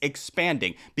seats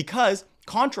expanding, because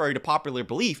contrary to popular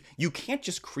belief, you can't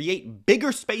just create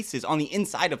bigger spaces on the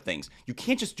inside of things. You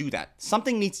can't just do that.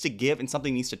 Something needs to give and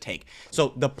something needs to take.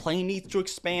 So the plane needs to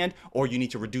expand, or you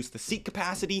need to reduce the seat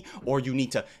capacity, or you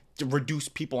need to reduce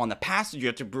people on the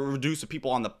passenger, to reduce the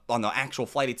people on the actual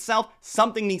flight itself.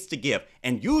 Something needs to give.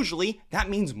 And usually that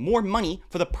means more money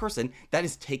for the person that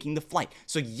is taking the flight.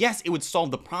 So yes, it would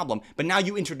solve the problem, but now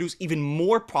you introduce even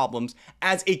more problems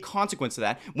as a consequence of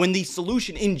that, when the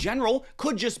solution in general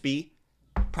could just be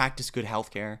practice good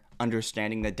healthcare,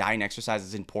 understanding that diet and exercise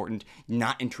is important,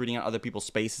 not intruding on other people's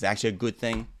space is actually a good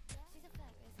thing.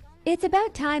 It's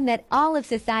about time that all of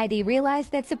society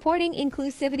realized that supporting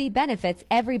inclusivity benefits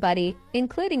everybody,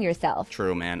 including yourself.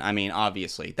 True, man. I mean,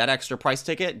 obviously. That extra price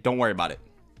ticket, don't worry about it.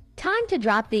 Time to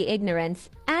drop the ignorance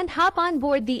and hop on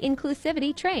board the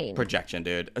inclusivity train. Projection,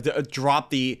 dude.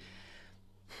 Drop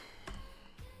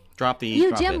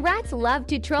You gym rats love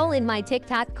to troll in my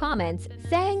TikTok comments,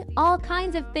 saying all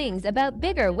kinds of things about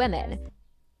bigger women.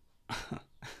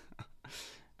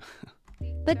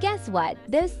 But guess what?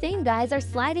 Those same guys are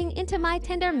sliding into my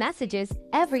Tinder messages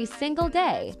every single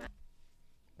day.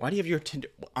 Why do you have your Tinder?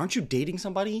 Aren't you dating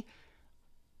somebody?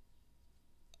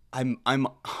 I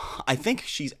think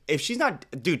if she's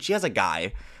not, dude, she has a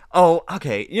guy. Oh,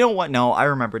 okay. You know what? No, I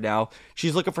remember now.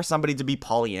 She's looking for somebody to be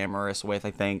polyamorous with,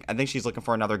 I think. I think she's looking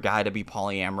for another guy to be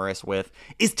polyamorous with.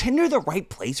 Is Tinder the right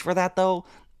place for that, though?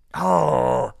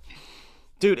 Oh.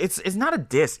 Dude, it's not a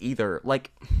diss either.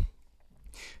 Like,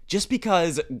 just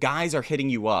because guys are hitting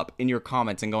you up in your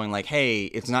comments and going like, hey,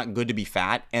 it's not good to be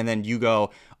fat, and then you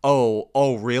go,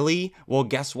 oh, really? Well,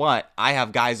 guess what? I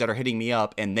have guys that are hitting me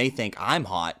up and they think I'm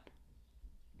hot.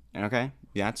 Okay?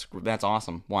 That's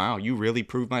awesome. Wow, you really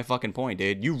proved my fucking point,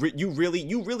 dude. You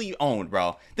really owned,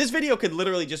 bro. This video could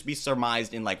literally just be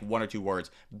surmised in like 1 or 2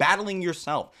 words. Battling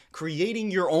yourself,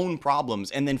 creating your own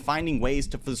problems, and then finding ways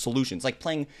for the solutions.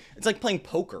 It's like playing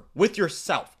poker with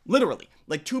yourself, literally.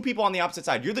 Like 2 people on the opposite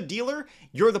side. You're the dealer,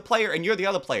 you're the player, and you're the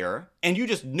other player, and you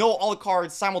just know all the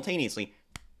cards simultaneously,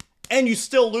 and you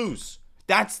still lose.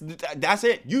 That's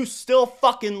it. You still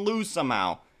fucking lose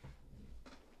somehow.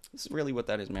 This is really what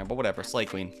that is, man. But whatever, Slay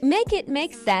Queen. Make it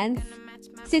make sense.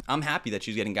 I'm happy that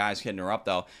she's getting guys hitting her up,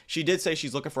 though. She did say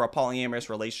she's looking for a polyamorous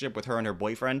relationship with her and her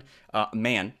boyfriend,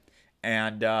 man.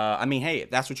 And, I mean, hey, if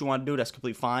that's what you want to do, that's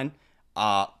completely fine.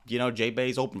 You know,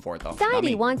 J-Bay's open for it, though.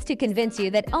 Society wants to convince you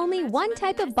that only one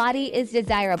type of body is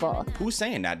desirable. Who's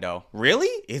saying that, though? Really?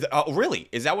 Really?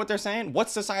 Is that what they're saying? What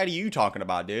society are you talking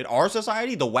about, dude? Our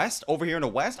society? The West? Over here in the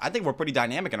West? I think we're pretty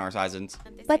dynamic in our sizes.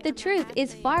 But the truth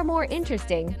is far more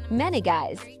interesting. Many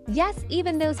guys, yes,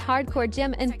 even those hardcore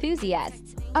gym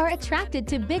enthusiasts, are attracted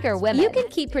to bigger women. You can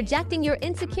keep projecting your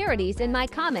insecurities in my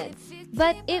comments,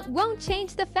 but it won't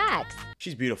change the facts.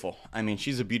 She's beautiful. I mean,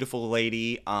 she's a beautiful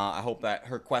lady. I hope that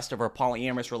her quest of her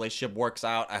polyamorous relationship works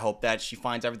out. I hope that she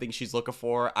finds everything she's looking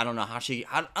for. I don't know how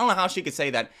she could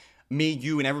say that me,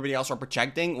 you, and everybody else are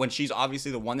projecting when she's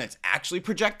obviously the one that's actually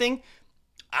projecting.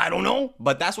 I don't know,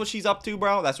 but that's what she's up to,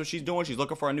 bro. That's what she's doing. She's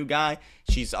looking for a new guy.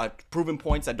 She's proving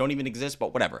points that don't even exist,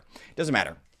 but whatever. Doesn't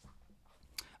matter.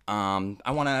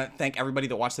 I want to thank everybody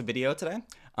that watched the video today.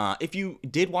 If you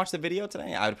did watch the video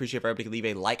today, I would appreciate if everybody could leave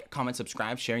a like, comment,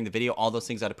 subscribe, sharing the video, all those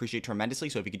things I'd appreciate tremendously.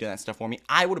 So if you could do that stuff for me,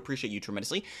 I would appreciate you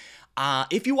tremendously.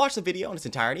 If you watch the video in its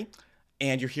entirety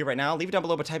and you're here right now, leave it down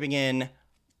below by typing in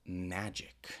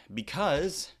magic,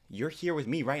 because you're here with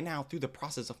me right now through the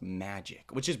process of magic,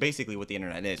 which is basically what the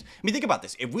internet is. I mean, think about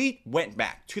this. If we went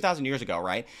back 2,000 years ago,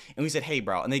 right, and we said, hey,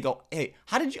 bro, and they go, hey,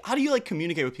 how do you like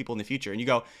communicate with people in the future? And you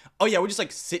go, oh yeah, we just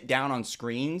like sit down on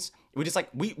screens.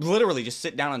 We literally just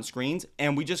sit down on screens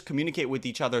and we just communicate with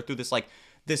each other through this like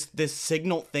this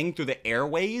signal thing through the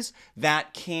airways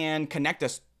that can connect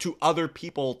us to other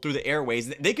people through the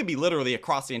airways. They could be literally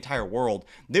across the entire world.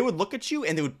 They would look at you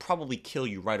and they would probably kill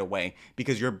you right away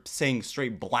because you're saying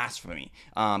straight blasphemy.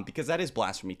 Because that is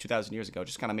blasphemy 2,000 years ago.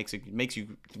 Just kind of makes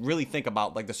you really think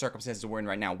about like the circumstances we're in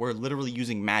right now. We're literally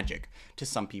using magic to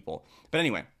some people. But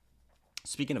anyway,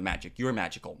 Speaking of magic, you're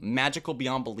magical. Magical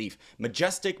beyond belief.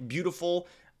 Majestic, beautiful,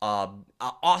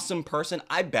 awesome person.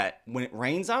 I bet when it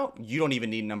rains out, you don't even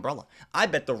need an umbrella. I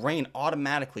bet the rain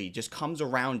automatically just comes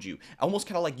around you. Almost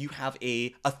kind of like you have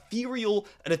an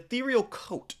ethereal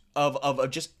coat of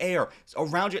just air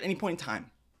around you at any point in time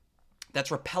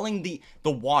that's repelling the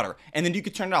water. And then you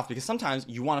could turn it off, because sometimes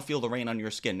you want to feel the rain on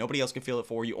your skin. Nobody else can feel it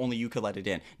for you. Only you could let it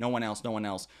in. No one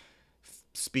else.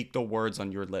 Speak the words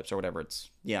on your lips or whatever. It's,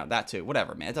 yeah, that too.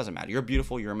 Whatever, man. It doesn't matter. You're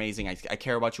beautiful. You're amazing. I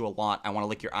care about you a lot. I want to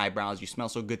lick your eyebrows. You smell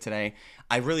so good today.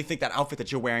 I really think that outfit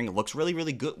that you're wearing looks really,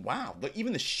 really good. Wow.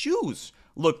 Even the shoes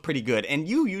look pretty good. And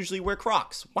you usually wear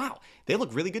Crocs. Wow. They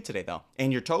look really good today, though.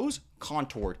 And your toes,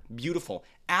 contoured. Beautiful.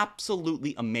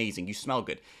 Absolutely amazing. You smell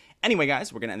good. Anyway,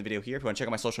 guys, we're going to end the video here. If you want to check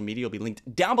out my social media, it'll be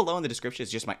linked down below in the description.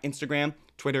 It's just my Instagram,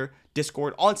 Twitter,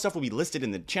 Discord. All that stuff will be listed in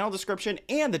the channel description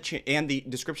and the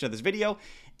description of this video.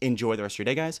 Enjoy the rest of your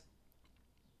day, guys.